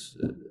sources.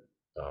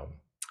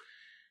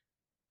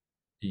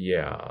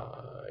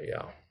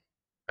 Yeah.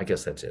 I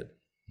guess that's it.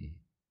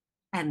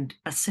 and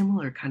a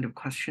similar kind of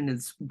question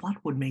is,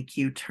 what would make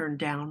you turn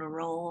down a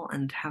role?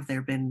 And have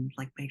there been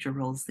like major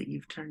roles that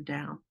you've turned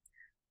down?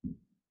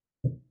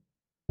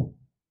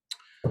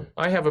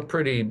 I have a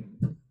pretty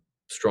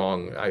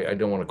strong, I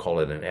don't want to call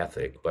it an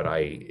ethic, but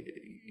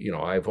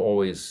I've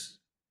always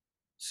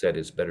said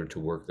it's better to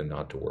work than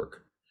not to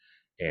work.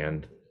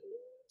 And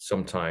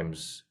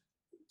sometimes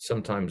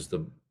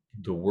the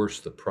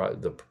worse the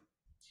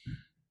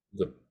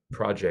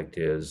project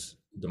is,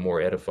 the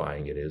more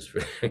edifying it is.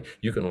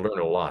 You can learn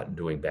a lot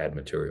doing bad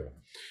material.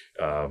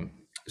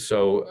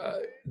 So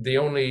the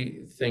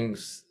only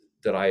things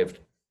that I have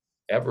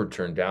ever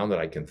turned down that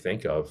I can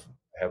think of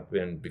have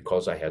been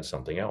because I had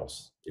something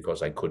else,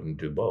 because I couldn't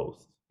do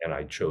both, and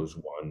I chose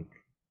one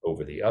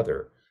over the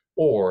other,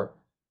 or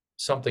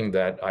something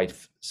that I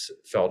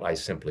felt I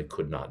simply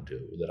could not do,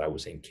 that I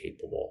was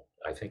incapable.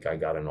 I think I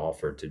got an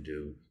offer to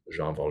do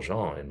Jean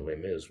Valjean in Les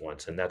Mis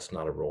once, and that's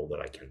not a role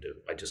that I can do.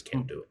 I just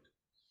can't do it.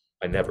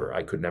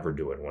 I could never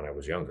do it when I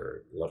was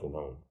younger, let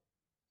alone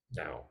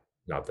now.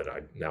 Not that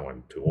now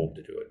I'm too old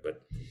to do it,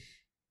 but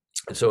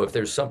so if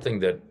there's something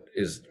that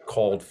is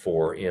called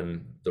for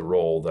in the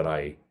role that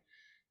I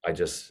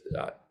just,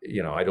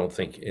 I don't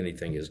think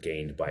anything is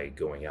gained by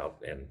going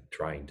out and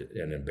trying to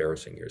and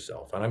embarrassing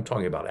yourself. And I'm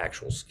talking about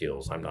actual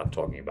skills. I'm not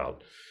talking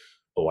about,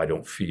 oh, I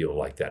don't feel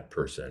like that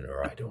person,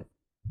 or I don't,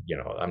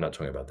 I'm not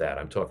talking about that.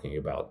 I'm talking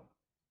about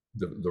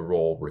the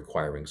role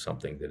requiring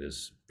something that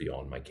is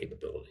beyond my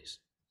capabilities.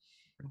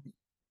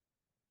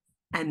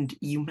 And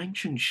you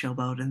mentioned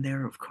Showboat, and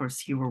there, of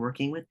course, you were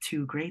working with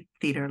two great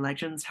theater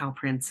legends, Hal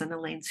Prince and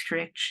Elaine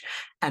Stritch.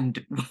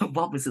 And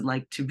what was it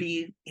like to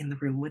be in the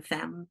room with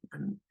them?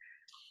 And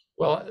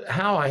Well,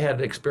 Hal I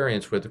had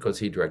experience with because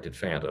he directed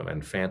Phantom,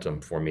 and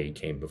Phantom for me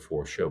came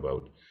before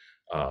Showboat.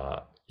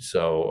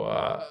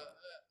 So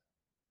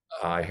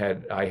I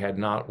had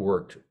not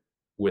worked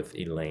with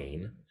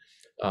Elaine.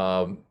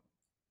 Hal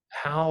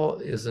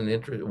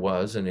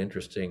was an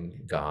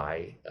interesting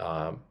guy.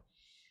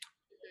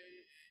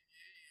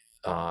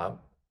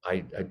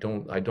 I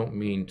don't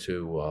mean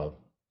to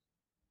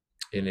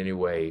in any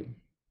way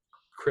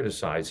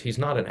criticize. He's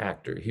not an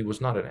actor. He was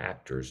not an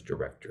actor's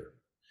director.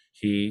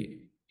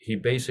 He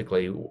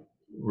basically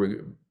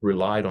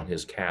relied on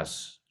his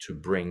cast to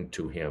bring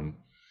to him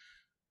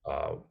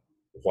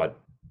what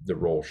the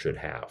role should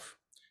have.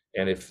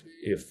 And if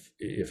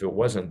it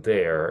wasn't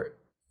there,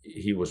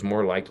 he was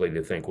more likely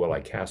to think, well,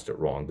 I cast it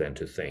wrong, than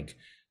to think,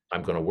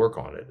 I'm going to work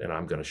on it and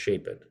I'm going to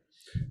shape it.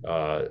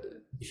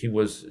 He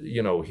was, he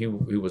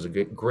was a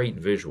great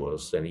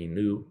visualist, and he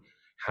knew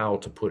how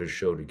to put a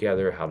show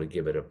together, how to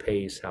give it a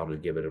pace, how to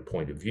give it a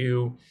point of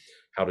view,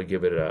 how to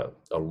give it a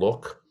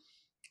look,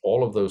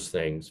 all of those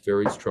things,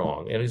 very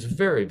strong. And he's a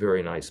very,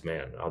 very nice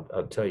man.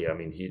 I'll tell you, I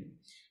mean,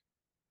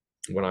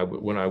 when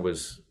I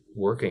was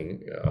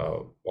working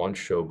on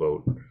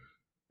Showboat,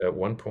 at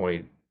one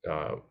point,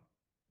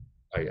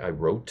 I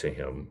wrote to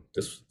him.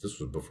 This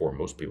was before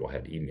most people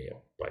had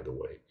email, by the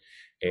way.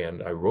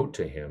 And I wrote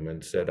to him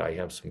and said, I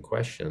have some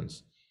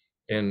questions.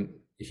 And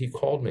he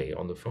called me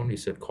on the phone. He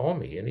said, call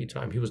me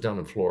anytime. He was down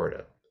in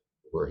Florida,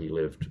 where he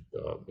lived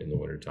in the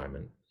wintertime.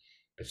 And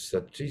I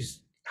said,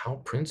 geez, Hal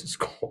Prince is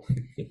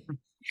calling me.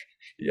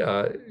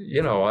 Yeah,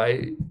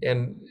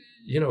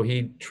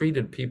 he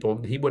treated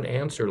people, he would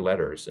answer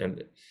letters,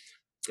 and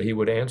he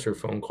would answer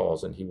phone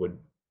calls, and he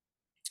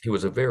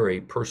was a very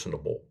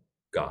personable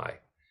guy.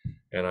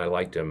 And I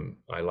liked him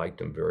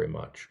very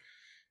much.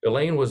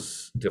 Elaine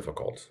was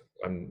difficult.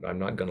 I'm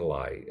not going to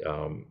lie.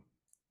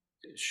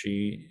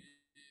 She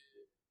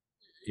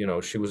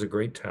was a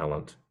great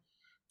talent,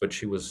 but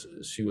she was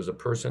a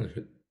person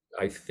who,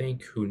 I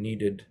think, who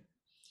needed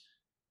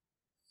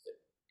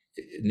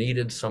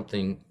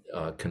something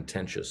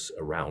contentious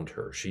around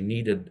her. She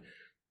needed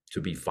to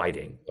be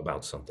fighting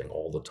about something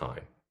all the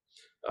time.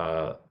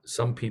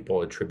 Some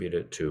people attribute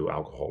it to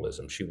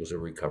alcoholism. She was a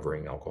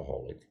recovering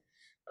alcoholic.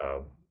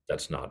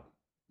 That's not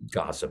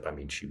gossip. I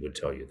mean, she would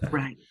tell you that.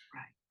 Right.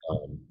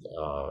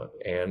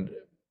 And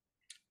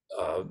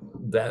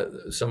that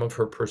some of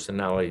her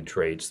personality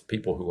traits,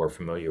 people who are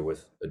familiar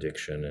with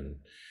addiction and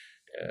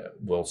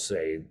will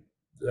say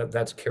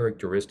that's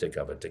characteristic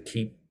of it, to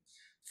keep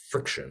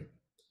friction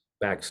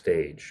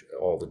backstage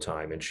all the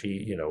time. And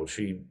she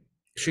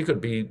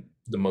could be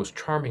the most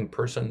charming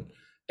person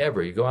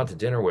ever. You go out to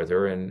dinner with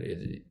her,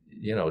 and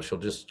she'll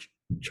just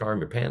charm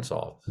your pants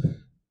off.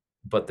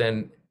 But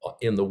then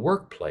in the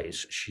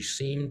workplace, she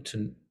seemed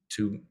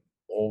to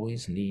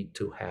always need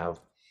to have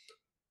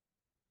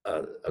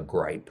a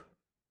gripe,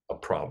 a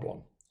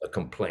problem, a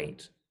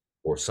complaint,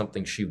 or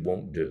something she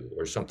won't do,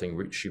 or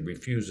something she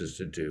refuses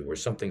to do, or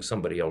something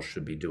somebody else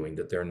should be doing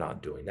that they're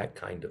not doing, that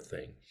kind of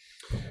thing.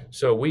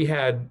 So we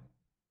had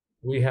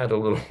a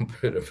little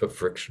bit of a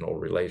frictional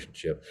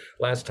relationship.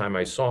 Last time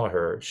I saw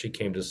her, she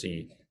came to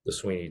see the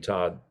Sweeney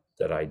Todd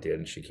that I did,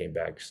 and she came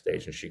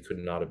backstage, and she could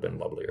not have been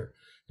lovelier.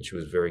 And she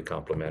was very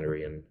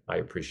complimentary, and I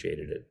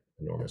appreciated it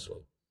enormously.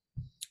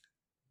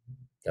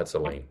 That's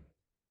Elaine.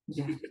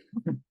 Yeah.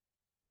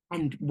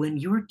 And when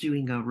you're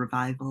doing a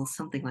revival,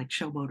 something like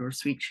Showboat or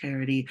Sweet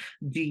Charity,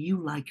 do you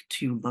like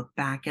to look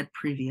back at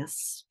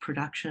previous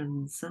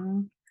productions?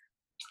 And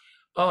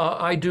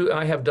I do.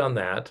 I have done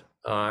that.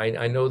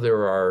 I know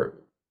there are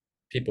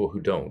people who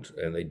don't,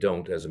 and they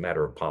don't as a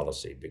matter of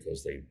policy,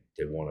 because they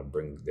want to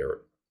bring their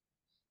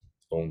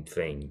own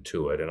thing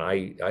to it. And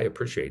I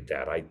appreciate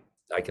that.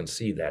 I can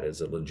see that as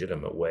a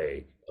legitimate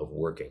way of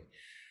working.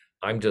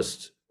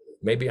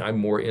 Maybe I'm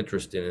more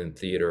interested in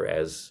theater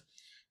as,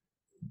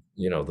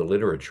 the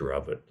literature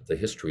of it, the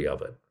history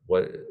of it.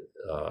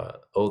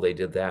 They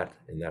did that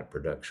in that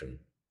production.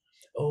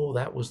 Oh,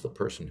 that was the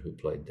person who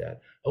played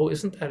that. Oh,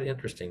 isn't that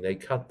interesting? They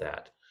cut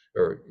that.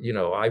 Or,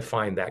 I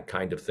find that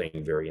kind of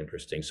thing very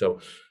interesting. So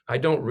I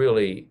don't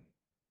really,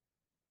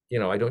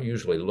 I don't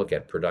usually look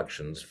at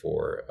productions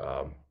for,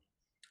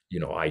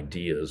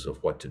 ideas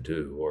of what to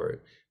do,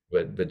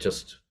 but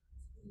just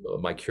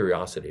my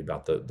curiosity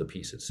about the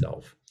piece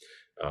itself.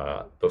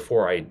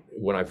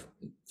 When I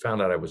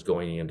found out I was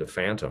going into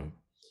Phantom,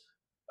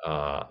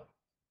 I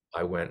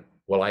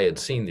had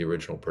seen the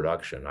original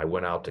production. I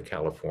went out to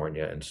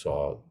California and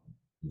saw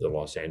the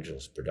Los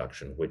Angeles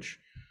production, which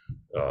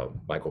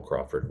Michael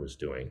Crawford was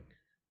doing.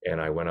 And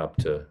I went up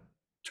to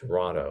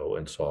Toronto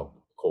and saw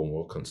Colm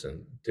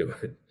Wilkinson do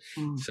it.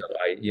 So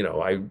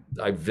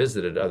I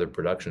visited other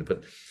productions,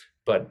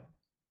 but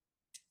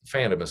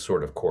Phantom is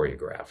sort of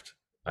choreographed.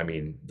 I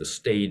mean, the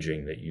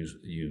staging that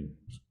you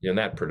in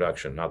that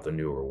production, not the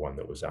newer one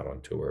that was out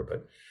on tour,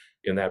 but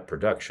in that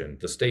production,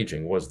 the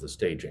staging was the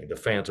staging. The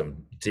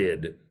Phantom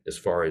did, as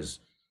far as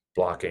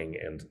blocking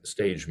and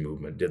stage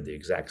movement, did the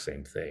exact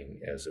same thing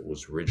as it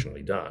was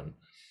originally done.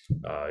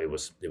 It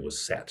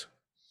was set.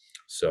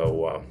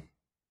 So,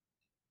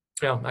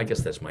 I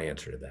guess that's my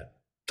answer to that.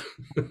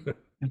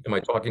 Am I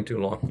talking too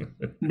long?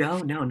 No,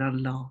 not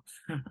at all.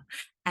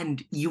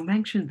 And you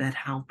mentioned that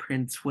Hal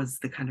Prince was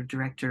the kind of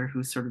director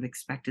who sort of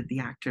expected the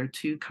actor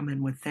to come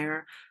in with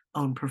their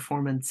own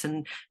performance.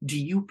 And do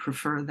you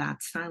prefer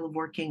that style of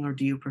working, or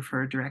do you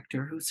prefer a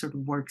director who sort of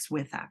works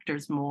with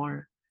actors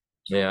more?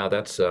 Yeah,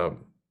 that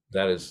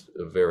is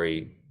a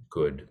very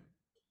good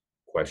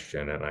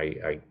question, and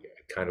I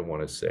kind of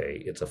want to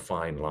say it's a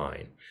fine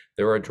line.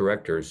 There are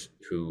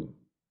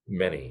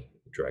many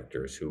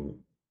directors who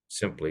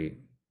simply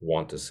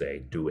want to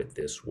say, do it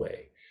this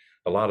way.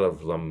 A lot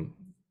of them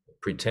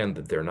pretend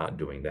that they're not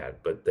doing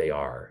that, but they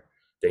are.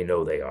 They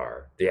know they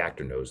are. The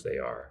actor knows they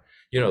are.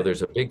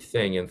 There's a big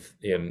thing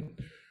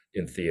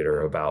in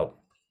theater about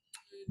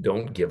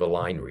don't give a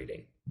line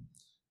reading.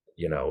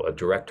 A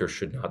director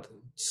should not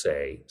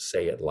say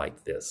it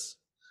like this.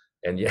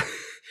 And yet,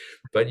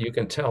 but you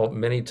can tell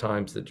many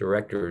times that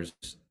directors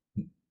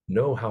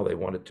know how they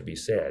want it to be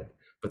said,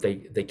 but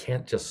they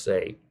can't just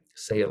say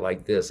it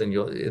like this. And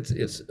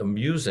it's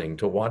amusing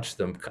to watch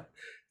them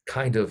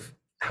kind of,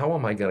 how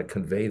am I going to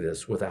convey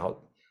this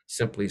without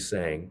simply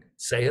saying,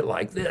 say it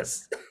like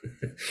this?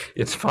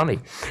 It's funny.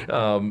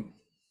 I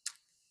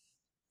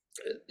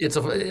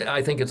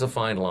think it's a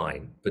fine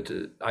line, but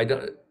I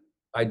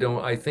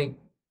think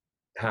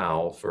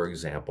Hal, for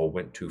example,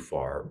 went too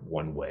far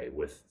one way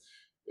with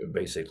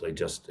basically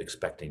just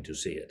expecting to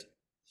see it.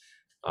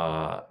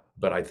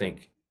 But I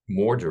think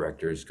more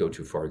directors go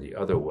too far the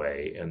other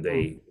way, and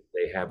they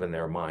have in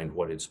their mind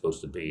what it's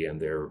supposed to be,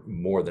 and they're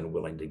more than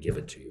willing to give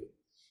it to you,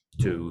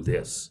 to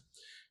this.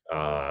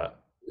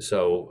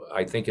 So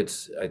I think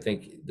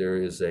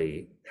there is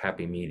a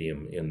happy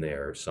medium in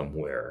there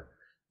somewhere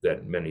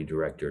that many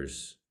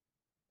directors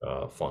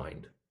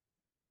find.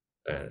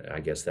 And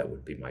I guess that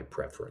would be my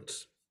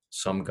preference.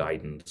 Some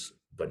guidance,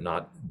 but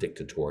not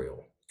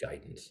dictatorial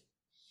guidance.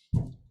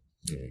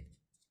 Mm.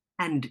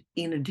 And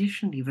in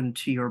addition, even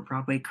to your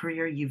Broadway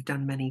career, you've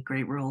done many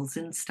great roles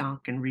in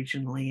stock and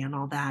regionally and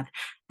all that.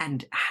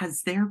 And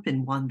has there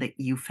been one that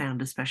you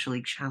found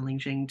especially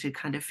challenging to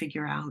kind of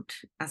figure out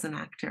as an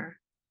actor?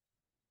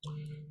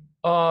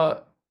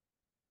 That's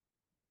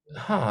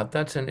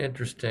an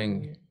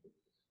interesting.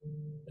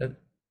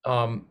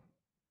 I'm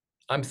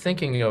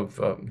thinking of.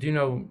 Do you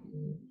know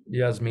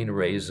Yasmin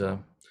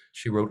Reza?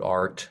 She wrote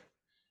Art.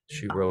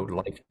 She wrote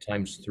Life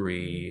Times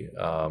 3.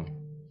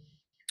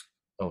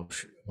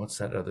 What's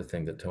that other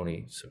thing that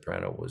Tony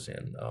Soprano was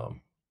in?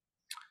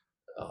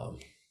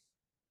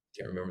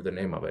 Can't remember the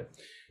name of it.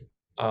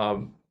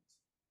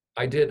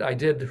 I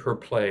did her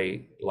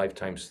play Life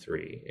Times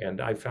 3,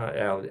 and I found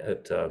out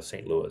at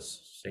St.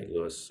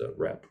 Louis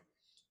Rep,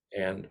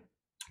 and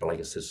I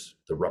guess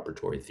the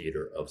Repertory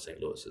Theater of St.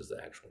 Louis is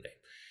the actual name,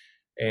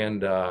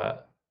 and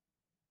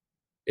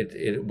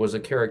it was a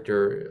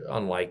character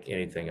unlike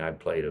anything I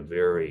played, a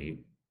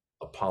very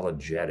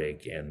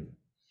apologetic and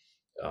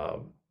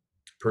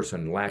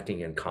person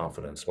lacking in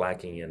confidence,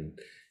 lacking in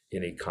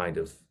any kind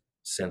of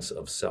sense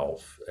of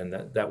self, and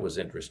that was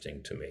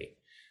interesting to me.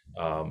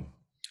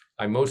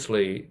 I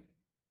mostly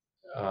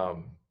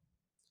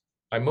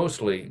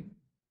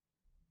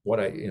what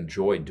I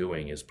enjoy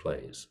doing is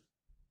plays.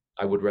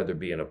 I would rather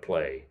be in a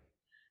play,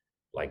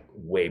 like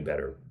way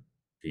better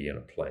be in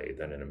a play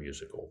than in a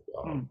musical.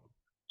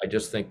 I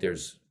just think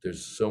there's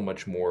so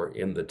much more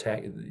in the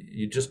text.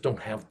 You just don't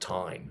have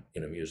time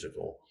in a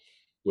musical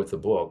with a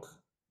book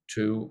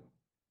to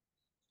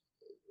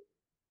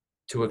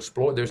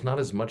explore. There's not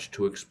as much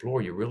to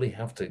explore. You really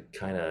have to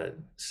kind of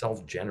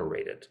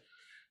self-generate it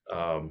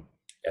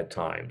at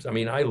times. I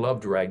mean, I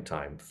loved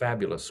Ragtime,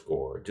 fabulous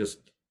score,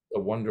 just a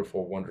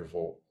wonderful,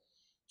 wonderful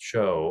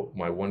show.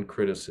 My one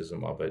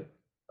criticism of it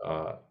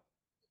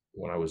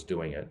when I was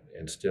doing it,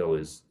 and still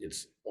is,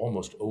 it's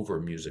almost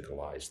over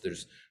musicalized.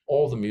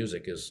 All the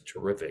music is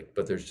terrific,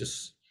 but there's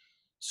just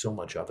so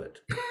much of it.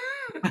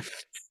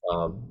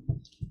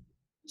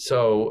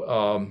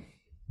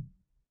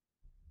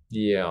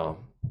 Yeah,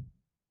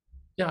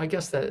 I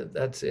guess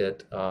that's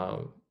it. I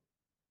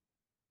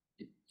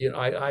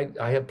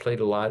have played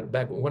a lot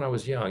back when I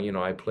was young.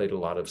 I played a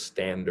lot of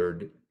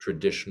standard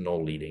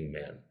traditional leading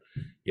men.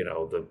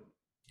 The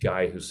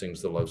guy who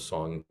sings the love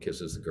song,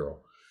 kisses the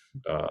girl,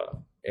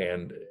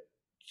 and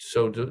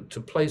so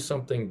to play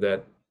something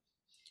that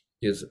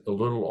is a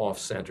little off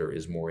center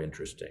is more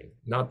interesting.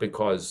 Not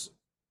because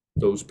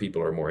those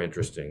people are more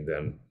interesting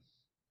than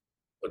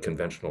a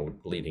conventional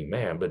leading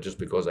man, but just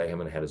because I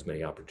haven't had as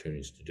many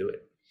opportunities to do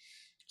it.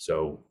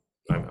 So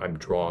I'm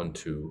drawn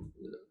to,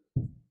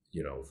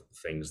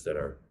 things that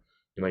are,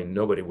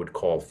 nobody would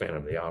call Phantom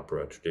of the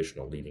Opera a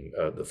traditional leading,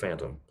 the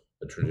Phantom,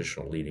 a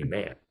traditional leading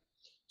man.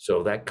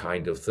 So that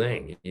kind of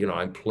thing,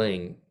 I'm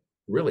playing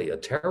really a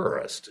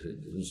terrorist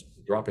who's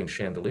dropping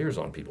chandeliers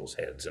on people's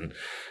heads. And,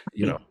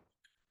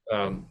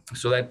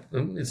 so that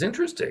is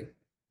interesting,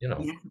 Yeah.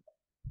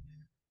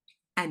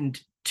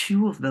 And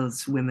two of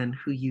those women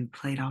who you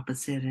played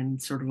opposite in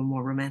sort of a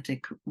more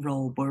romantic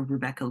role were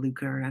Rebecca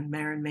Luker and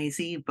Marin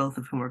Maisie, both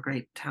of whom were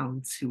great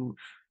talents who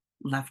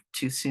left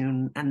too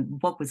soon.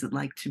 And what was it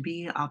like to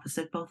be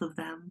opposite both of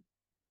them?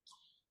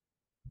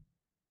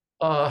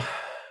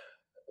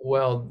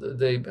 Well,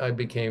 I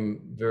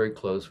became very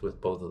close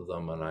with both of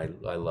them, and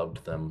I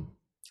loved them.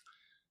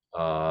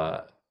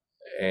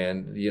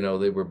 And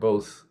they were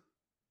both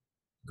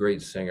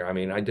great singer. I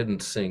mean, I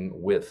didn't sing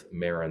with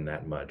Marin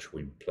that much.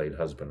 We played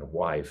husband and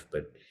wife,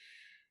 but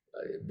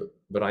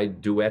I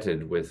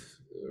duetted with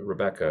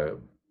Rebecca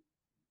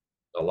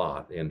a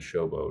lot in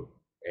Showboat.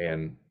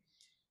 And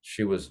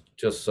she was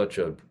just such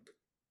a,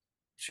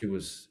 she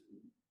was,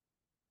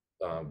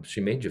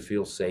 she made you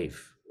feel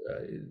safe.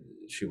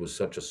 She was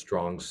such a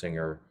strong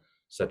singer,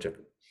 such a,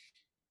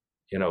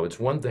 it's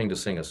one thing to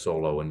sing a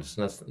solo and it's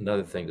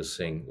another thing to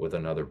sing with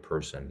another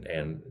person.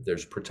 And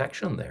there's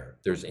protection there.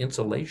 There's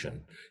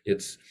insulation.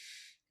 It's,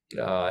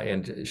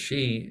 and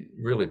she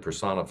really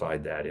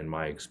personified that in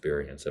my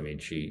experience. I mean,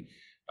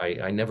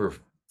 I never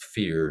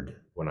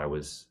feared when I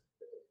was,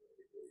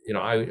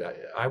 I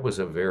was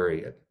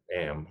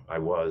I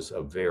was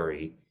a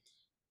very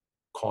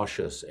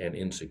cautious and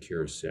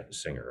insecure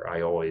singer.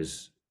 I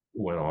always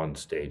went on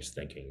stage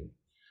thinking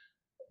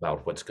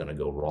about what's going to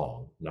go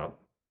wrong, not,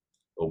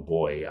 oh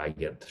boy, I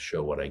get to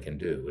show what I can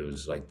do. It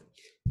was like,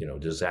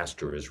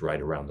 disaster is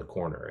right around the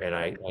corner. And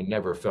I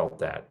never felt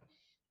that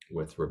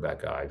with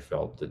Rebecca. I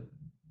felt that,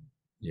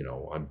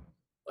 I'm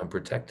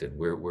protected.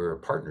 We're a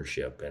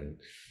partnership, and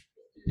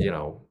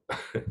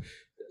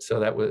so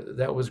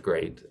that was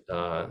great.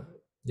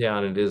 Yeah,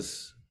 and it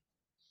is,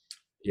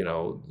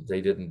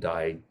 they didn't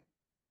die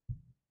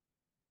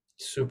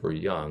super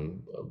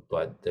young,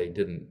 but they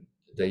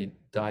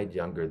died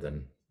younger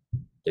than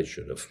they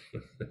should have.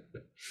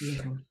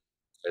 Yeah.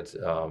 It's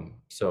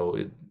so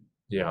it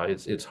yeah,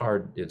 it's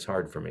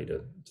hard for me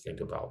to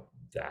think about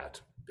that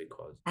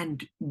because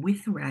And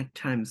with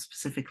Ragtime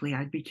specifically,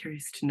 I'd be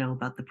curious to know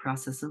about the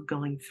process of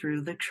going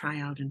through the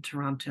tryout in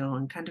Toronto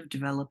and kind of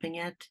developing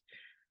it.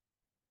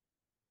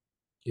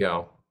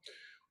 yeah.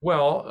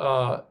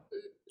 Well,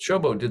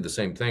 Showboat did the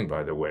same thing,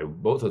 by the way.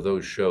 Both of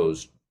those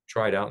shows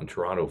tried out in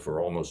Toronto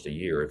for almost a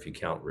year if you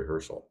count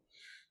rehearsal.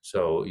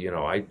 So,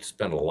 I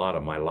spent a lot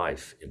of my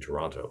life in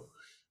Toronto.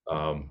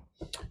 Um,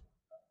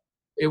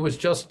 it was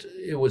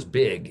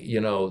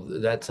big,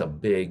 that's a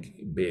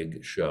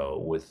big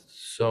show with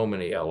so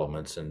many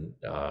elements and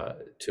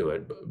to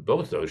it.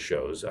 Both those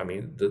shows, I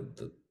mean,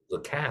 the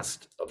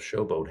cast of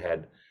Showboat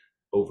had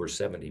over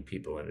 70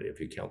 people in it if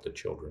you count the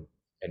children,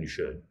 and you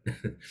should.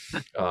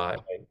 uh,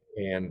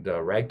 and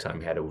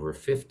Ragtime had over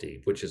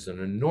 50, which is an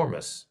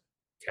enormous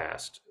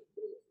cast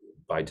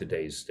by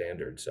today's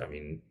standards. I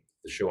mean,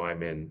 the show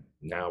I'm in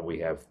now, we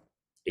have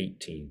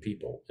 18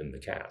 people in the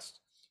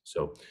cast.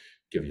 So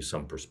give you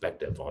some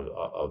perspective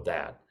of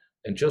that.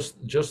 And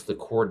just the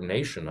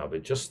coordination of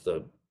it, just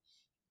the,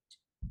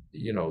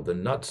 the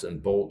nuts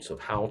and bolts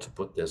of how to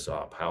put this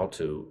up, how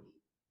to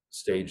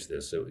stage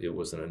this. It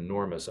was an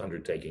enormous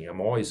undertaking. I'm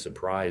always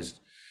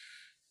surprised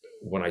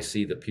when I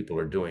see that people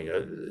are doing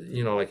it,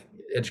 like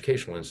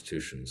educational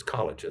institutions,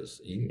 colleges,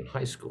 even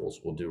high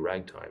schools will do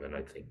Ragtime. And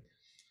I think,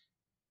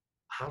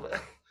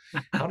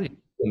 how do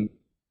you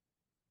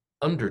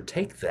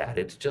undertake that?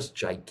 It's just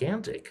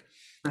gigantic.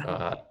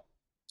 Right.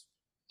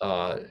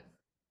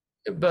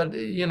 But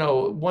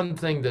one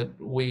thing that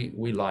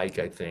we like,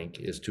 I think,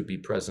 is to be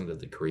present at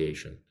the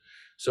creation.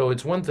 So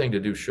it's one thing to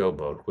do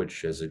Showboat,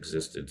 which has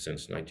existed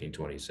since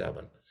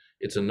 1927.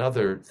 It's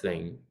another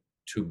thing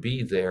to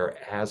be there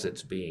as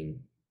it's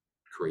being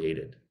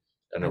created,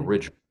 an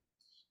original.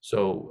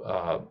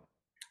 So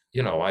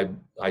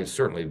I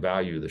certainly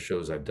value the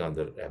shows I've done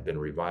that have been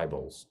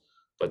revivals,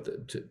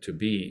 but to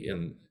be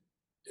in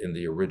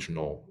the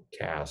original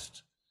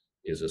cast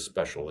is a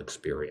special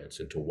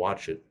experience, and to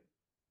watch it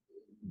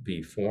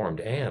be formed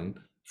and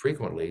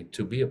frequently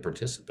to be a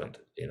participant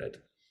in it.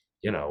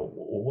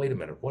 Wait a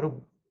minute,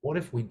 what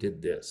if we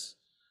did this?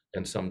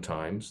 And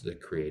sometimes the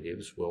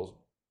creatives will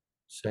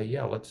say,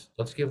 yeah, let's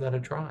give that a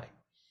try.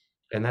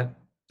 And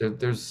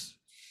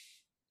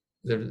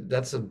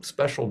that's a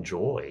special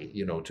joy,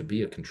 to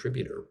be a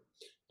contributor.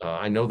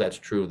 I know that's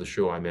true of the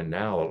show I'm in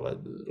now. A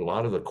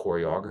lot of the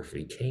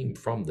choreography came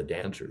from the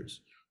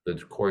dancers. The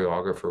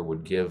choreographer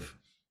would give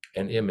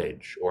an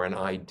image or an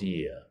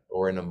idea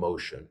or an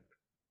emotion,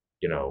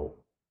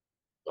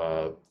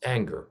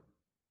 anger,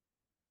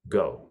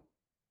 go.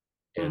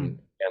 And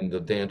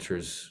the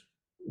dancers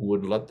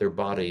would let their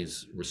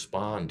bodies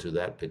respond to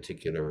that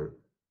particular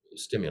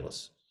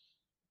stimulus.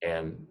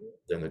 And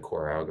then the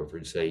choreographer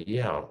would say,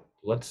 yeah,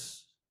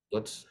 let's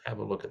have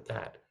a look at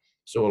that.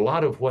 So a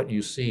lot of what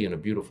you see in A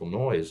Beautiful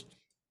Noise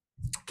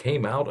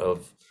came out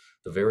of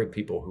the very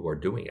people who are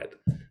doing it.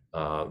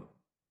 I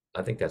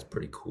think that's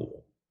pretty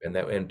cool.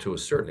 And to a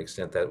certain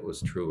extent, that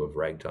was true of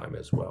Ragtime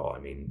as well. I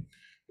mean,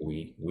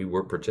 we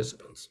were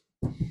participants.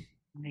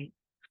 Right.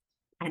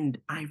 And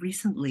I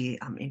recently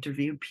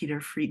interviewed Peter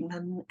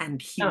Friedman,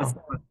 and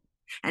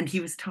he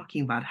was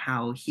talking about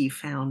how he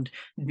found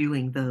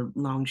doing the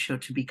long show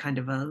to be kind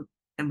of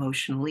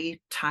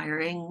emotionally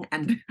tiring.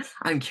 And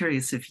I'm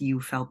curious if you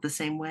felt the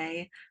same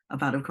way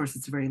about, of course,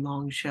 it's a very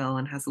long show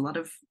and has a lot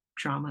of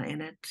drama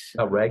in it.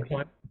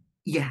 Ragtime?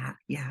 Yeah.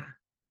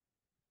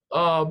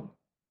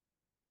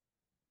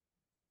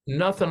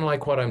 Nothing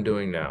like what I'm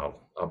doing now,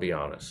 I'll be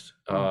honest.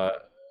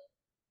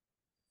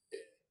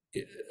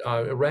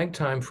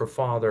 Ragtime for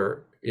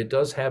Father, it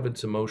does have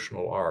its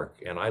emotional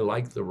arc, and I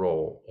like the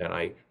role. And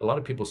a lot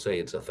of people say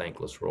it's a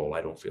thankless role.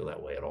 I don't feel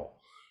that way at all.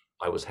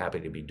 I was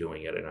happy to be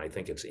doing it, and I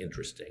think it's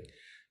interesting.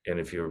 And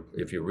if you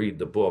read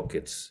the book,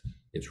 it's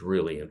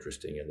really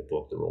interesting in the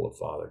book, The Role of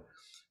Father.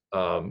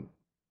 um,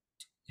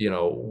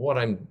 what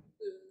I'm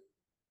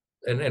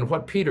and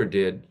what Peter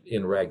did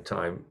in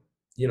Ragtime,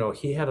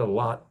 he had a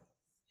lot.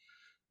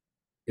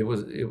 It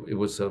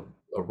was a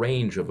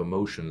range of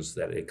emotions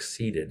that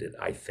exceeded,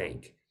 I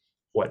think,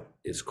 what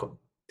is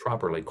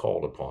properly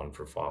called upon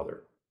for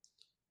father.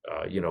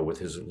 With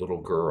his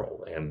little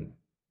girl and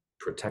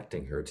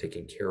protecting her,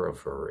 taking care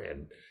of her,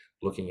 and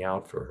looking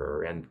out for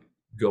her, and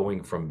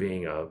going from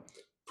being a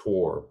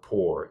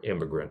poor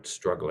immigrant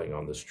struggling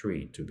on the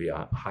street to be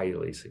a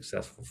highly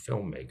successful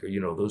filmmaker.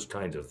 Those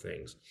kinds of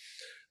things.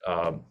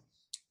 Um,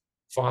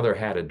 Father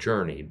had a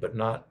journey, but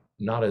not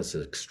as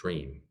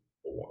extreme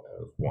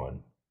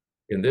one.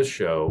 In this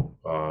show,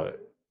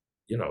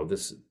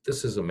 this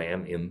is a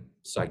man in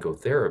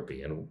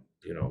psychotherapy, and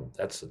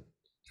that's a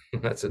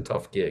that's a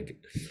tough gig.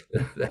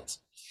 that's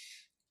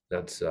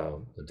a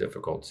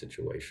difficult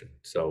situation.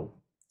 So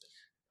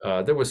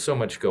there was so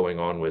much going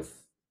on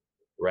with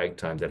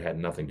Ragtime that had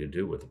nothing to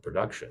do with the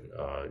production.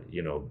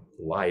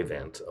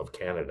 Livent of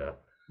Canada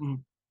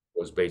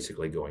was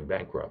basically going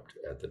bankrupt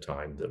at the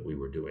time that we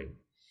were doing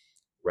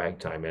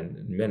Ragtime,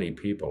 and many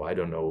people, I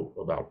don't know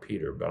about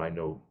Peter, but I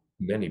know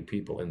many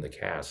people in the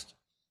cast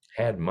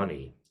had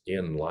money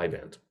in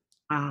Livent.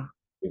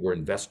 They were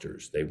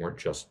investors. They weren't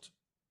just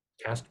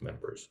cast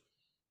members,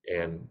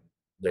 and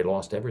they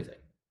lost everything.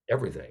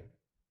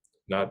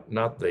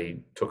 Not they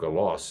took a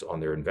loss on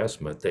their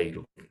investment.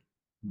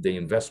 The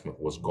investment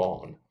was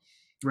gone.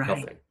 Right.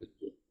 Nothing.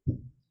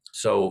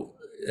 So,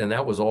 and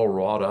that was all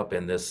wrought up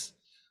in this,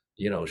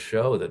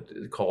 show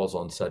that calls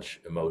on such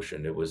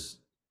emotion. It was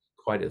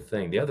quite a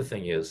thing. The other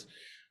thing is,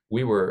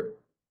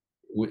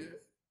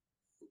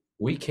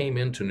 we came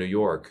into New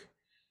York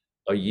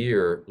a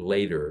year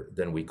later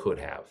than we could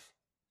have.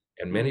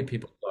 And many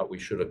people thought we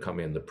should have come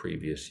in the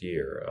previous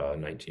year,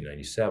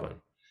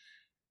 1997.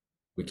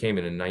 We came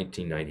in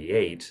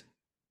 1998,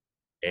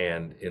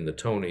 and in the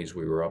Tonys,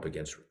 we were up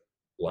against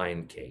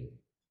Lion King.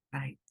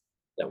 Right.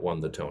 That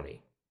won the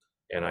Tony.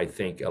 And I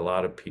think a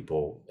lot of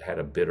people had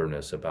a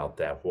bitterness about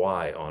that.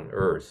 Why on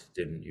earth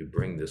didn't you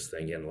bring this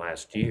thing in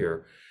last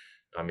year?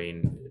 I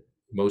mean,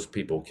 most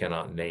people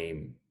cannot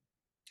name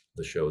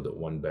the show that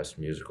won Best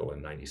Musical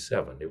in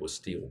 97. It was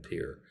Steel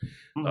Pier.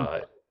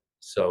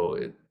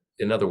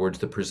 In other words,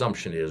 the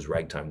presumption is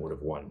Ragtime would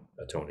have won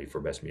a Tony for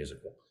Best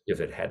Musical if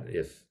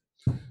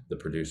the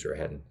producer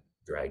hadn't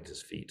dragged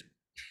his feet.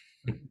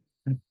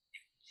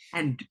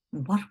 And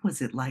what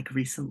was it like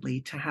recently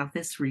to have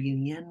this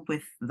reunion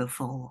with the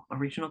full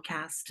original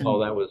cast? Oh,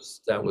 that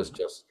was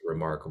just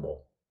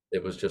remarkable.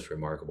 It was just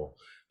remarkable.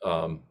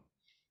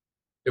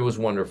 It was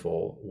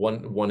wonderful.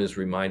 One is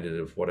reminded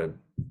of what a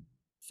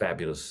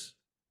fabulous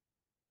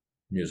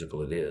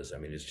musical it is. I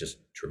mean, it's just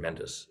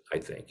tremendous. I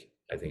think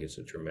it's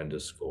a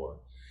tremendous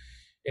score.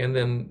 And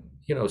then,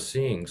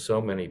 seeing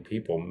so many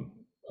people,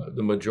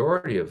 the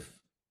majority of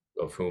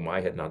whom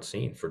I had not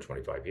seen for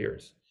 25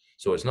 years.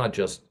 So it's not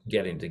just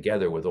getting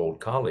together with old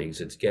colleagues,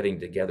 it's getting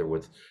together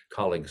with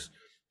colleagues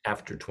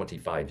after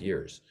 25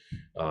 years.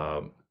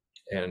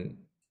 And,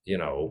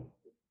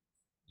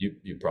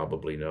 you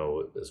probably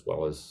know as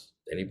well as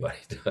anybody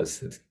does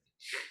that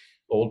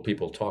old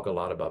people talk a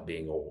lot about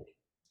being old.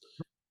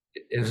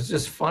 It's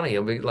just funny.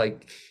 I mean,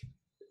 like,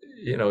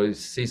 you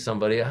see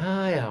somebody,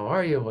 hi, how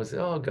are you? I say,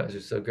 oh gosh,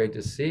 it's so great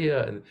to see you.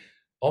 And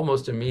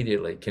almost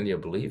immediately, can you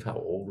believe how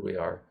old we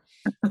are?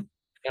 And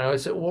I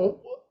said,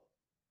 well,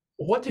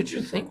 what did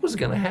you think was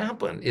going to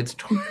happen? It's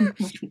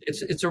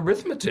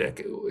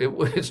arithmetic.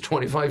 It's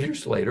 25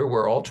 years later.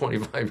 We're all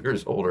 25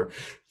 years older,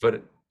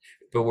 but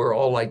we're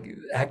all like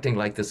acting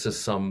like this is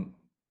some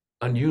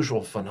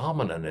unusual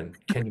phenomenon. And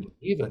can you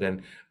believe it?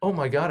 And oh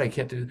my God, I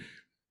can't do.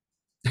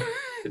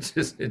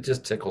 It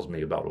just tickles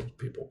me about old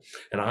people.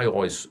 And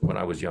when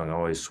I was young, I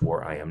always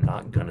swore I am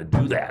not going to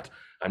do that.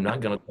 I'm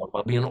not going to talk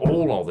about being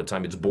old all the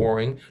time. It's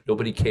boring.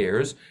 Nobody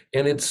cares.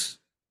 And it's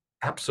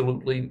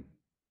absolutely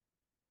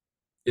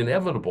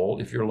inevitable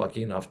if you're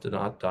lucky enough to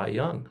not die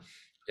young.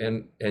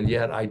 And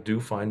yet I do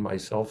find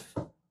myself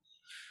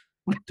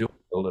doing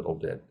a little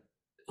bit.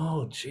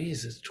 Oh,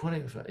 geez, it's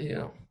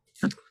 25,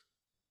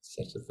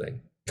 such a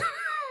thing.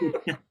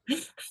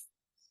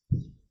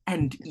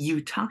 And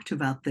you talked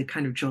about the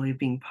kind of joy of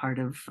being part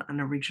of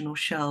an original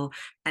show,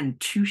 and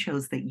two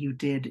shows that you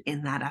did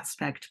in that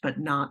aspect, but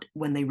not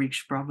when they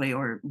reached Broadway,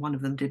 or one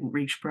of them didn't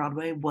reach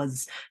Broadway,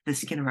 was The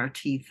Skin of Our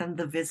Teeth and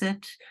The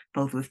Visit,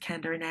 both with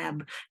Kander and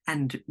Ebb.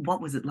 And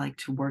what was it like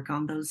to work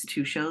on those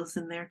two shows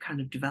in their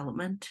kind of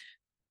development?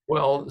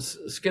 Well,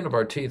 Skin of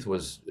Our Teeth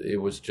was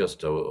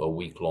just a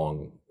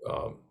week-long,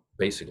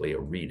 basically a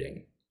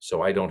reading.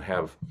 So I don't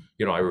have,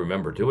 I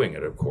remember doing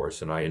it, of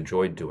course, and I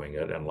enjoyed doing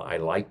it, and I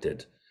liked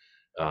it.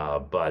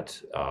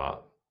 But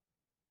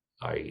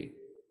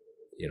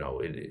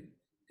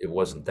it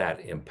wasn't that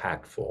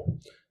impactful.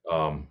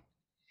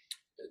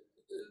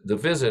 The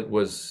Visit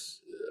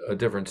was a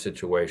different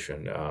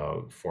situation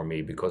for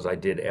me because I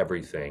did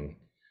everything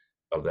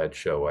of that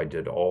show. I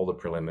did all the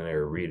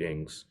preliminary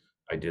readings.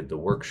 I did the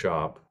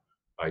workshop.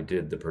 I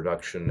did the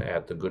production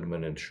at the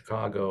Goodman in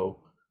Chicago.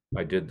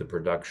 I did the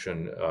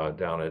production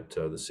down at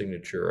the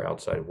Signature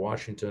outside of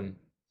Washington.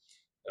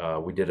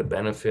 We did a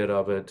benefit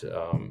of it.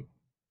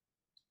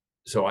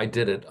 So I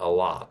did it a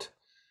lot.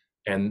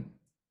 And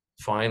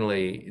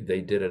finally,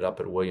 they did it up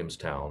at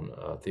Williamstown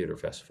Theater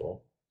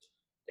Festival.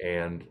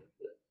 And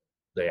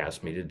they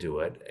asked me to do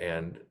it.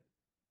 And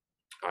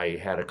I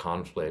had a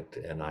conflict,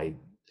 and I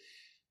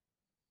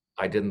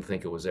didn't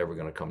think it was ever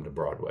going to come to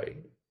Broadway.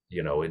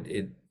 You know,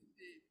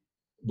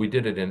 we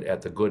did it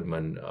at the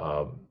Goodman.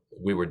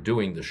 We were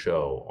doing the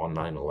show on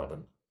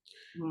 9/11.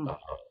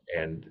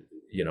 And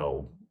you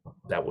know,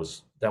 that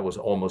was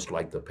almost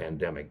like the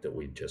pandemic that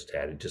we just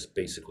had. It just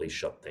basically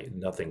shut things.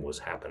 Nothing was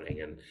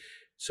happening, and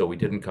so we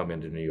didn't come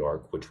into New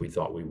York, which we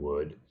thought we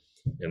would.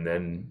 And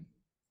then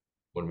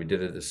when we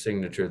did it at the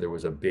Signature, there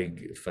was a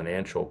big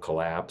financial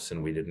collapse,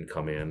 and we didn't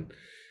come in.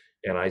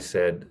 And I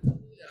said,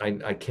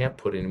 I can't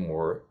put any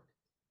more.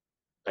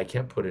 I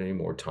can't put any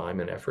more time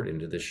and effort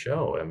into this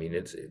show. I mean,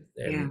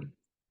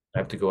 I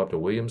have to go up to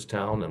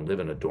Williamstown and live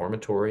in a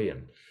dormitory,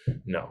 and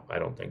no, I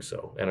don't think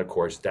so. And of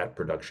course, that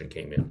production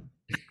came in.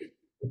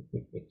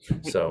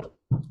 So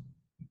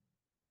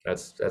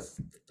that's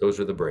those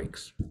are the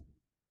breaks.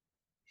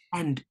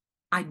 And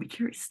I'd be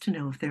curious to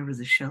know if there was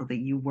a show that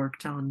you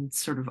worked on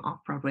sort of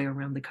off Broadway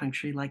around the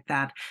country like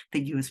that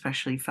you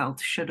especially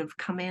felt should have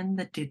come in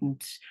that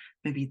didn't,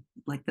 maybe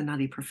like The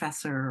Nutty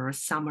Professor or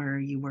Summer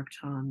you worked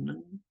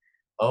on.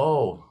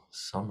 Oh,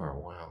 Summer,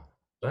 wow.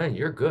 Man,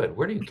 you're good.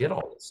 Where do you get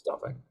all this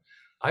stuff?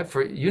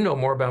 You know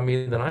more about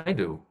me than I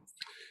do.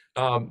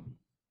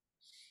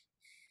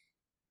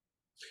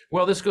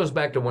 Well, this goes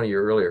back to one of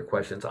your earlier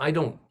questions.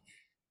 I'm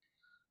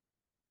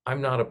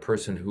not a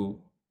person who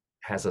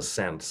has a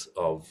sense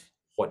of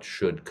what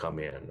should come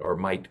in or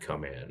might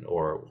come in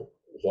or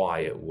why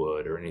it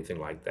would or anything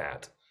like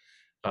that.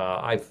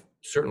 I've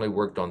certainly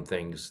worked on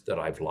things that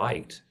I've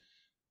liked.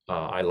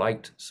 I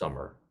liked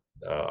Summer.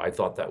 I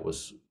thought that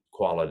was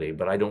quality,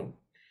 but I don't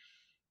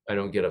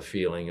get a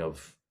feeling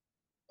of,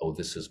 oh,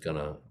 this is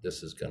gonna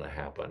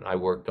happen. I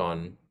worked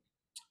on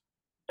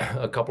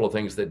a couple of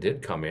things that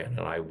did come in,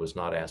 and I was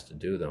not asked to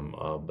do them,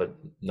 but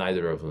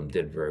neither of them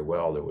did very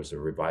well. There was a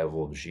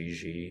revival of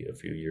Gigi a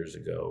few years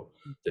ago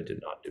that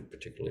did not do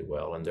particularly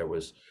well, and there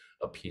was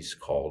a piece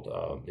called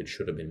It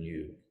Should Have Been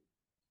You,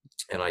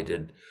 and I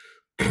did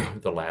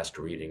the last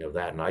reading of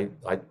that, and I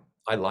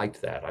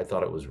liked that. I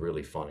thought it was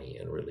really funny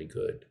and really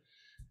good,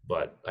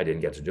 but I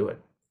didn't get to do it.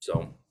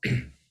 So,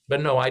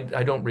 but no, I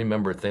don't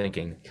remember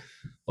thinking,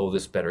 oh,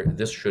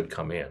 this should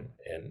come in,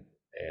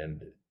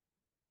 and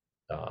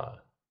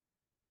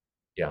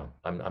yeah,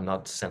 I'm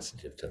not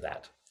sensitive to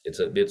that.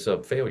 It's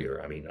a failure.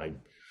 I mean,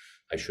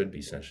 I should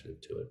be sensitive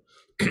to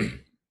it.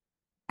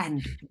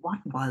 And what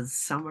was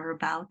Summer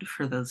about,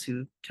 for those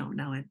who don't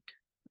know it?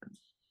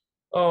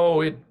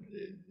 Oh, it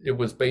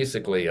was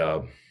basically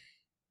I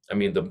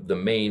mean, the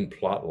main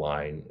plot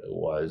line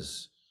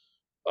was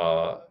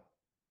a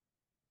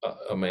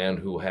man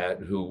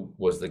who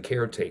was the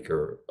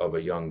caretaker of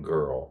a young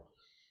girl,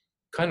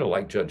 kind of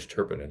like Judge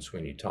Turpin and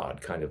Sweeney Todd,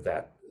 kind of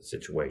that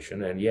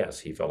situation. And yes,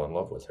 he fell in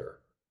love with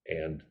her,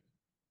 and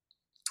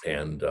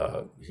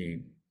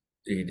he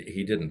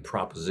didn't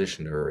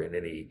proposition her in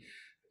any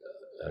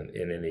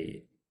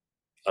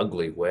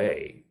ugly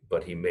way,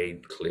 but he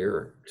made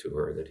clear to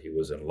her that he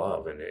was in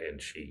love,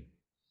 and she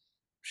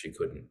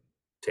couldn't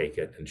take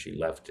it, and she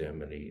left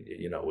him, and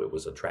it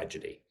was a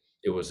tragedy.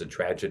 It was a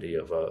tragedy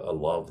of a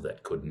love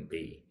that couldn't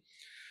be,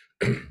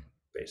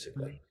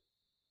 basically.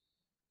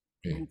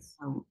 And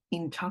so,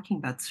 in talking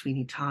about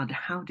Sweeney Todd,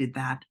 how did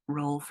that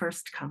role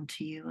first come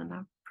to you in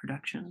that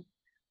production?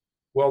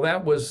 Well,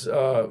 that was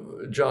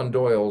John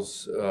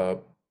Doyle's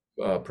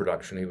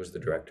production. He was the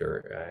director,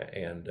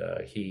 and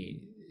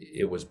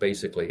it was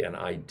basically an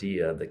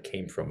idea that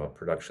came from a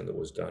production that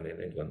was done in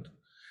England,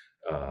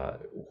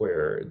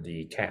 where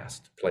the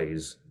cast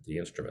plays the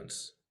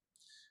instruments.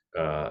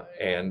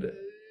 And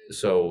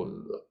so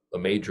a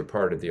major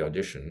part of the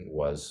audition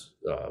was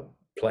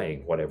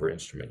playing whatever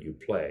instrument you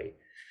play.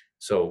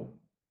 So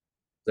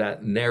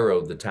that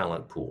narrowed the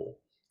talent pool.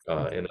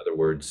 In other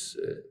words,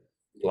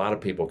 a lot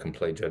of people can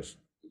play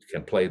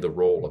the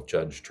role of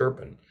Judge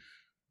Turpin,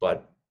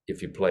 but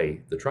if you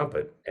play the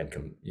trumpet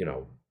and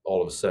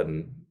all of a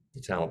sudden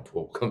the talent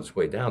pool comes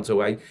way down.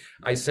 So I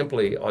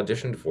simply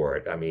auditioned for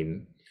it. I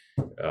mean,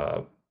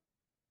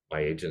 my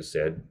agent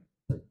said,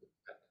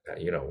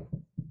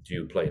 do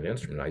you play an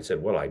instrument? I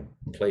said, well, I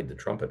played the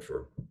trumpet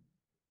for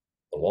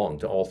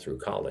all through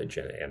college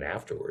and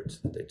afterwards.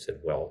 They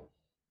said, well,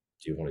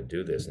 do you want to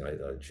do this? And I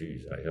thought,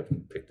 geez, I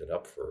haven't picked it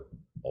up for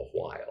a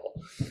while.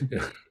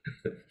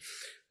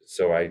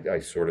 So I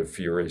sort of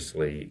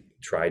furiously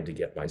tried to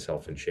get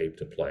myself in shape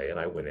to play, and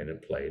I went in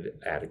and played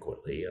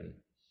adequately, and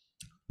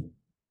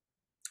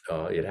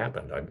it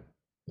happened.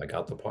 I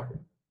got the part.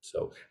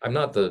 So I'm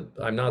not the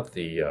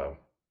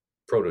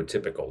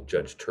prototypical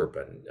Judge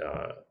Turpin.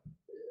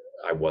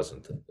 I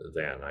wasn't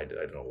then. I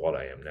don't know what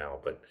I am now,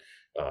 but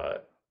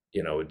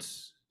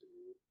it's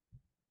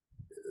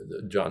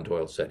John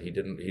Doyle said he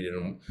didn't.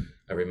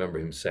 I remember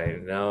him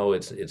saying, no,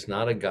 it's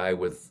not a guy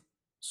with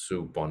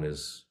soup on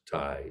his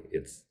tie.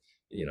 It's,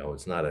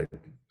 it's not an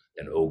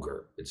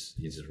ogre.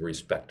 He's a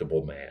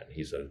respectable man.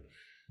 He's a,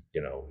 he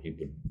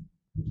would.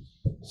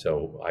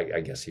 So I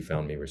guess he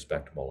found me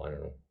respectable. I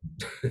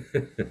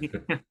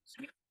don't know.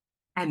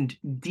 And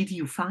did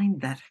you find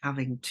that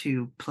having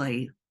to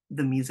play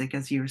the music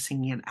as you were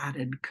singing it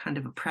added kind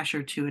of a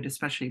pressure to it,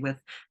 especially with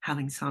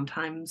having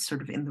Sondheim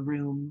sort of in the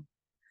room?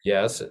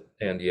 Yes,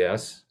 and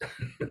yes.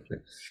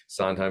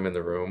 Sondheim in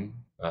the room.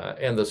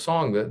 And the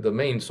song, the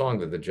main song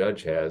that the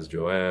judge has,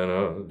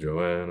 Joanna,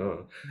 Joanna,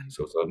 Right.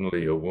 so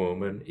suddenly a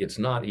woman. It's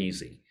not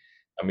easy.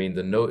 I mean,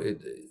 the note,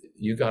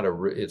 you got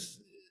to,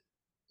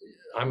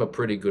 I'm a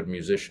pretty good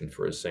musician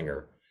for a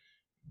singer,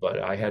 but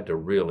I had to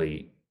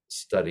really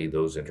study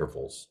those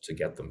intervals to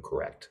get them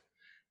correct.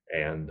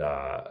 And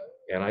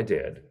I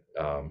did.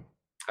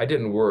 I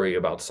didn't worry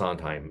about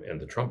Sondheim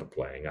and the trumpet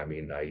playing. I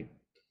mean,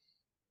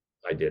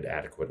 I did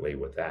adequately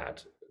with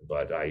that,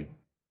 but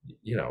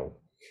you know,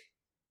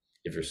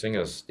 if you're singing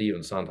a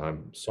Stephen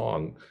Sondheim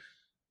song,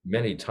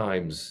 many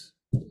times,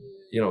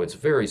 it's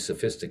very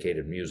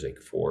sophisticated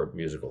music for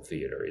musical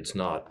theater. It's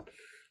not,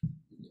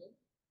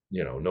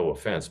 no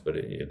offense, but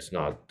it's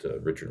not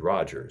Richard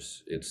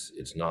Rodgers.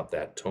 It's not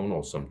that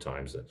tonal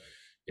sometimes.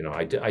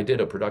 I did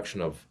a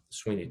production of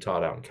Sweeney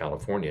Todd out in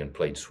California and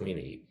played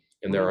Sweeney,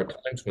 and there are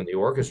times when the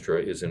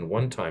orchestra is in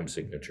one time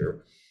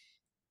signature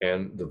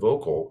and the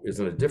vocal is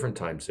in a different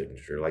time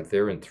signature, like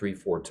they're in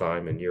 3/4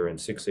 time and you're in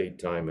 6/8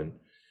 time,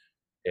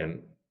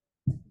 and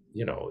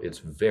it's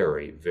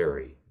very,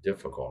 very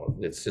difficult.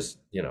 It's just,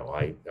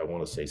 I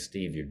want to say,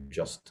 Steve, you're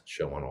just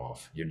showing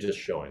off. You're just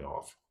showing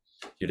off.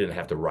 You didn't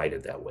have to write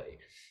it that way.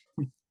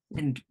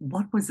 And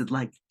what was it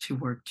like to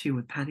work too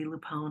with Patti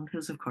LuPone,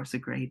 who's of course a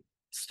great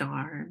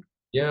star?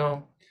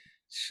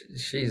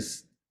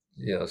 She's,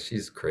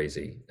 she's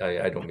crazy.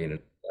 I don't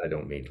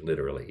mean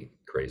literally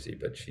crazy,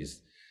 but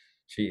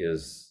she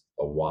is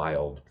a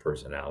wild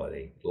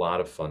personality. A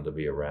lot of fun to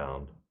be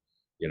around.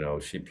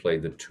 She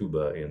played the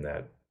tuba in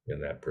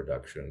that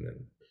production,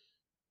 and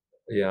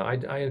yeah,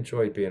 I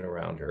enjoyed being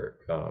around her.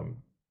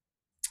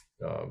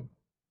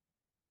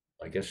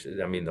 I guess,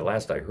 I mean, the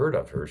last I heard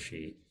of her,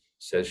 she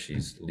says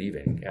she's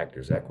leaving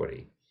Actors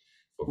Equity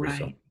over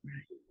some, Right,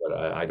 right. but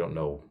I don't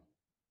know.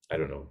 I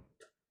don't know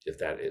if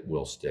it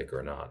will stick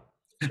or not.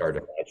 It's hard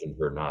to imagine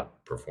her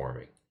not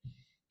performing.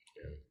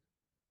 Yeah.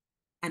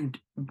 And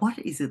what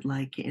is it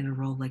like in a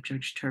role like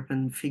Judge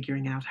Turpin,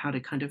 figuring out how to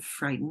kind of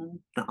frighten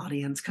the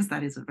audience? Because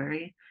that is a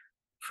very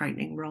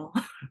frightening role.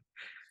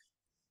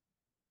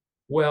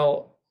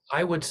 Well,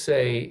 I would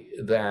say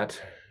that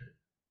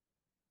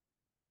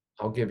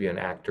I'll give you an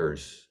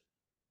actor's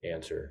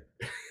answer,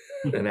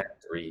 an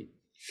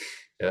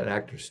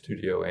actor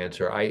studio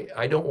answer.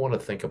 I don't want to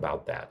think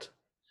about that.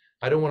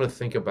 I don't want to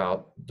think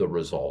about the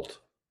result.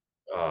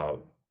 Uh,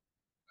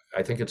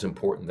 I think it's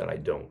important that I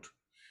don't.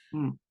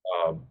 Mm,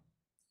 Um,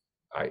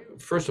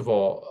 First of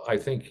all, I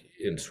think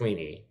in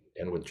Sweeney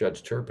and with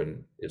Judge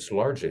Turpin, it's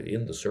largely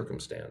in the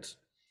circumstance.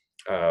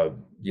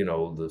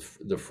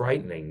 The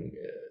frightening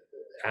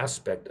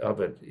aspect of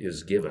it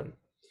is given,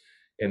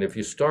 and if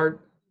you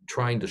start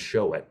trying to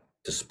show it,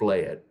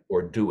 display it,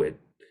 or do it,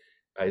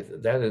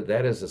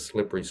 that is a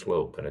slippery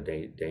slope and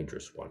a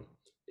dangerous one.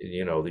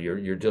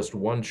 You're just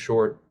one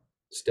short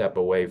step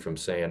away from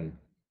saying,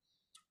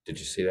 "Did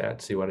you see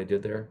that? See what I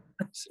did there?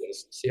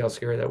 See how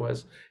scary that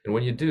was?" And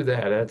when you do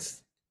that,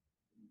 that's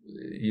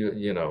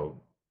you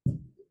know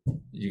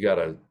you got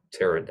to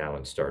tear it down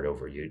and start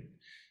over.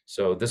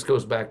 So this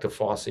goes back to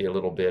Fosse a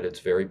little bit. It's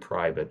very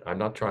private. I'm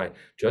not trying.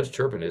 Judge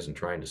Turpin isn't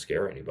trying to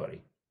scare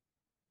anybody.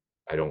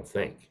 I don't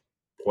think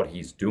what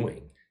he's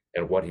doing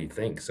and what he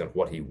thinks and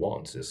what he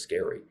wants is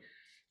scary.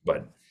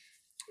 But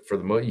for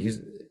the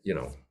most,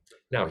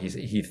 now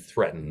he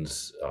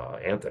threatens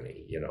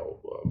Anthony,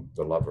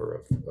 the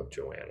lover of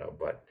Joanna.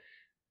 But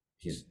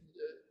he's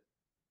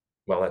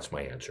well, that's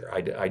my answer.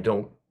 I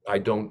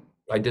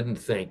didn't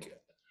think,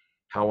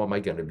 how am I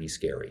going to be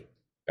scary?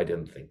 I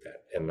didn't think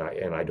that, and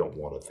I don't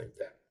want to think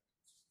that.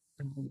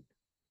 mhm.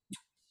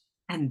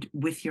 And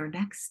with your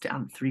next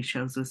three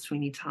shows, with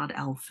Sweeney Todd,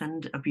 Elf,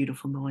 and A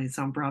Beautiful Noise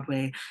on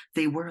Broadway,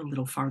 they were a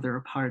little farther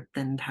apart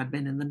than had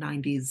been in the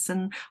 90s.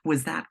 And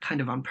was that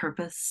kind of on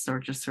purpose or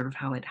just sort of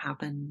how it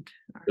happened?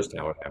 Just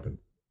how it happened.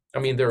 I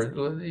mean,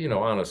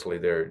 honestly,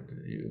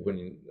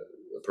 when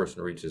a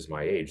person reaches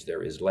my age,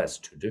 there is less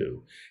to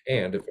do.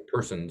 And if a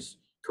person's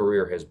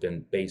career has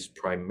been based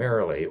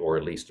primarily, or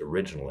at least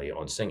originally,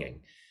 on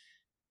singing,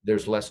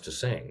 there's less to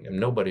sing, and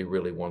nobody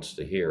really wants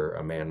to hear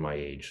a man my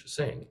age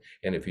sing.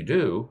 And if you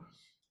do,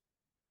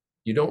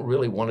 you don't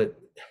really want it.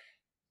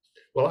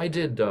 Well, I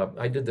did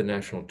the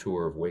national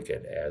tour of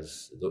Wicked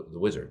as the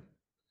wizard,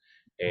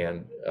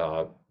 and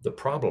the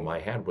problem I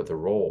had with the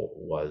role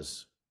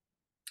was,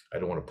 I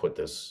don't want to put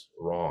this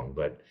wrong,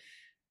 but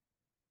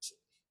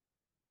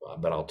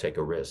I'll take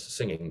a risk,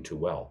 singing too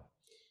well.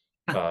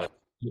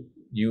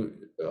 You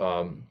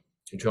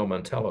Joe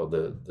Mantello,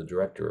 the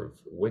director of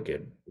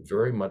Wicked,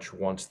 very much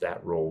wants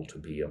that role to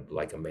be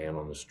like a man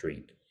on the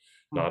street,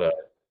 not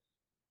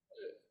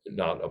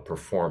a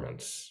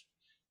performance.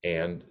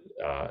 And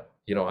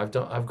I've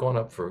gone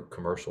up for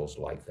commercials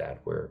like that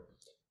where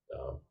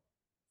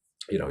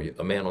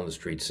a man on the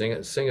street sing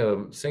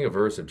a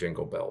verse of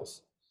Jingle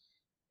Bells,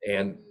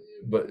 and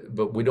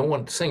but we don't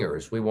want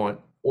singers. We want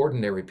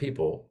ordinary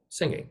people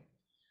singing.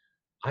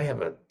 I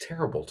have a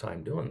terrible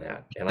time doing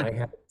that, and I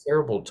have a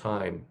terrible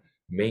time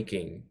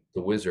making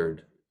the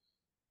wizard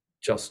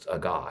just a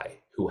guy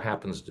who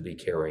happens to be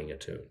carrying a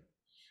tune.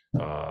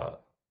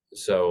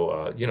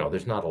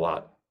 There's not a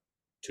lot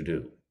to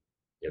do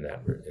in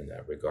that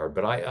regard.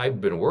 But I've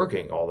been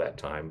working all that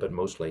time, but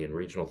mostly in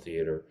regional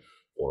theater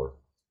or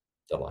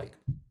the like.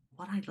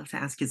 What I'd love to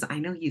ask is, I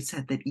know you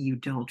said that you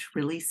don't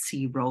really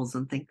see roles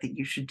and think that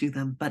you should do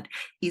them, but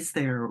is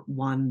there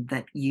one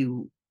that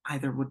you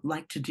either would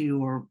like to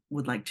do or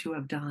would like to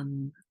have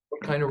done?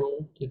 What kind of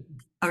role?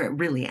 Or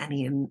really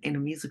any in a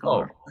musical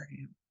or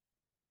play?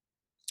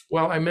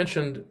 Well, I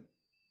mentioned,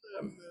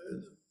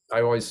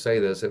 I always say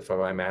this if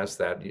I'm asked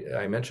that,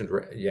 I mentioned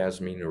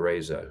Yasmin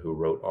Reza, who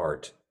wrote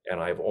Art, and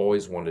I've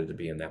always wanted to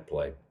be in that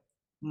play.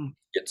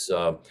 It's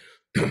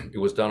it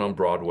was done on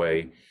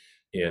Broadway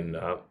in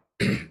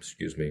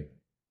excuse me,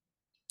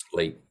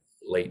 late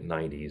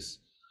 90s.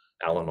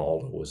 Alan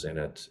Alda was in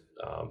it,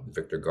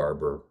 Victor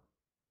Garber,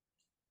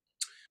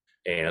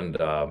 and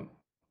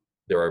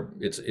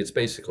it's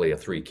basically a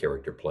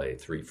 3-character play,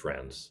 3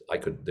 friends.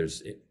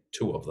 There's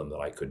 2 of them that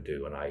I could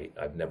do, and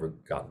I've never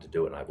gotten to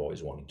do it, and I've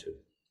always wanted to.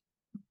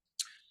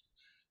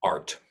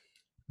 Art.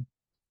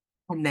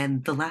 And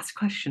then the last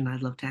question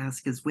I'd love to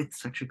ask is, with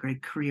such a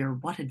great career,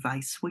 what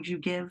advice would you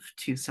give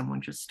to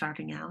someone just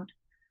starting out?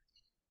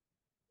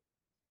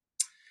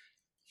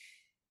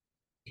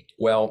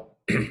 Well,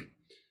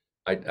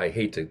 I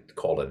hate to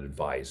call it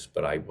advice,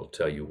 but I will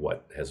tell you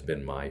what has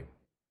been my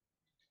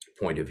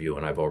point of view,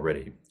 and I've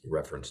already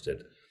referenced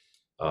it.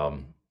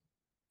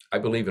 I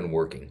believe in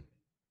working.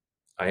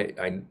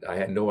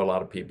 I know a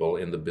lot of people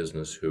in the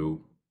business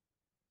who,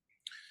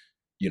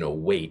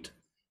 wait,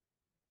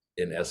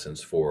 in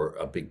essence, for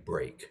a big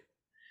break,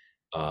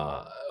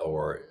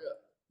 or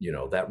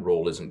that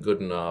role isn't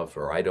good enough,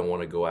 or I don't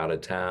want to go out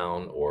of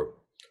town, or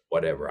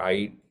whatever.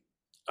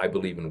 I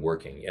believe in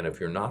working, and if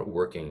you're not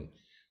working,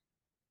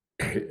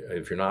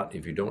 if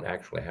you don't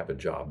actually have a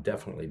job,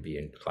 definitely be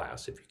in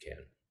class if you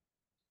can.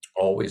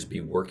 Always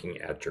be working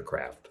at your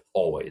craft,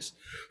 always.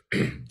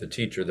 The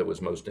teacher that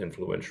was most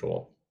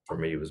influential for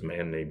me was a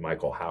man named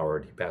Michael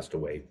Howard. He passed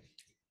away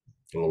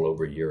a little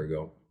over a year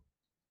ago,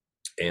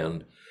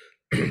 and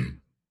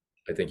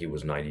I think he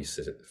was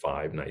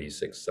 95,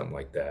 96, something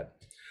like that.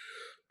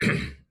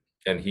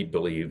 And he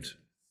believed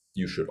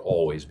you should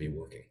always be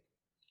working.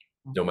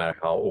 No matter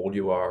how old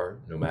you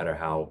are, no matter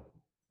how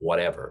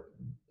whatever,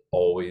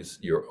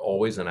 you're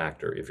always an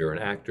actor. If you're an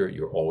actor,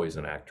 you're always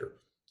an actor.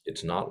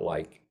 It's not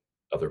like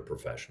other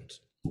professions.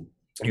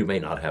 You may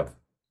not have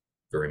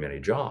very many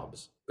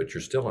jobs, but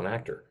you're still an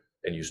actor,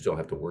 and you still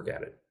have to work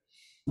at it.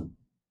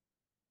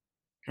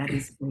 That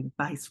is good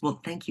advice.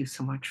 Well, thank you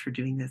so much for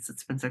doing this.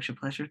 It's been such a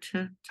pleasure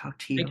to talk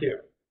to you. Thank you.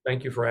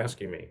 Thank you for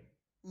asking me.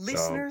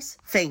 Listeners,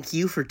 thank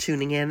you for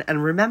tuning in,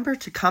 and remember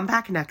to come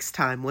back next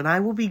time when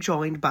I will be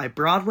joined by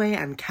Broadway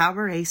and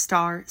cabaret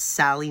star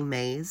Sally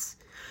Mays.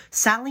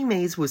 Sally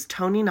Mays was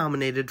Tony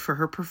nominated for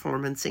her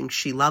performance in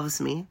She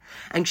Loves Me,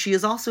 and she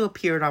has also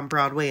appeared on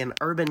Broadway in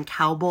Urban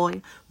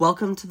Cowboy,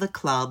 Welcome to the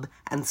Club,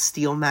 and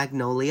Steel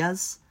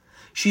Magnolias.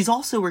 She's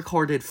also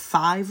recorded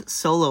 5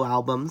 solo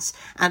albums,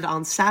 and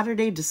on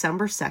Saturday,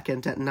 December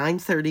 2nd at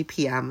 9:30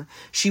 p.m.,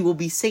 she will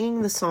be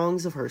singing the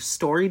songs of her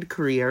storied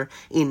career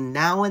in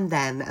Now and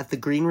Then at the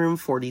Green Room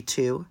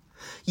 42.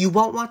 You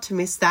won't want to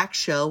miss that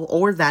show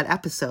or that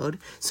episode,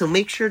 so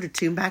make sure to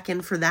tune back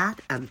in for that,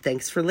 and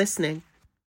thanks for listening.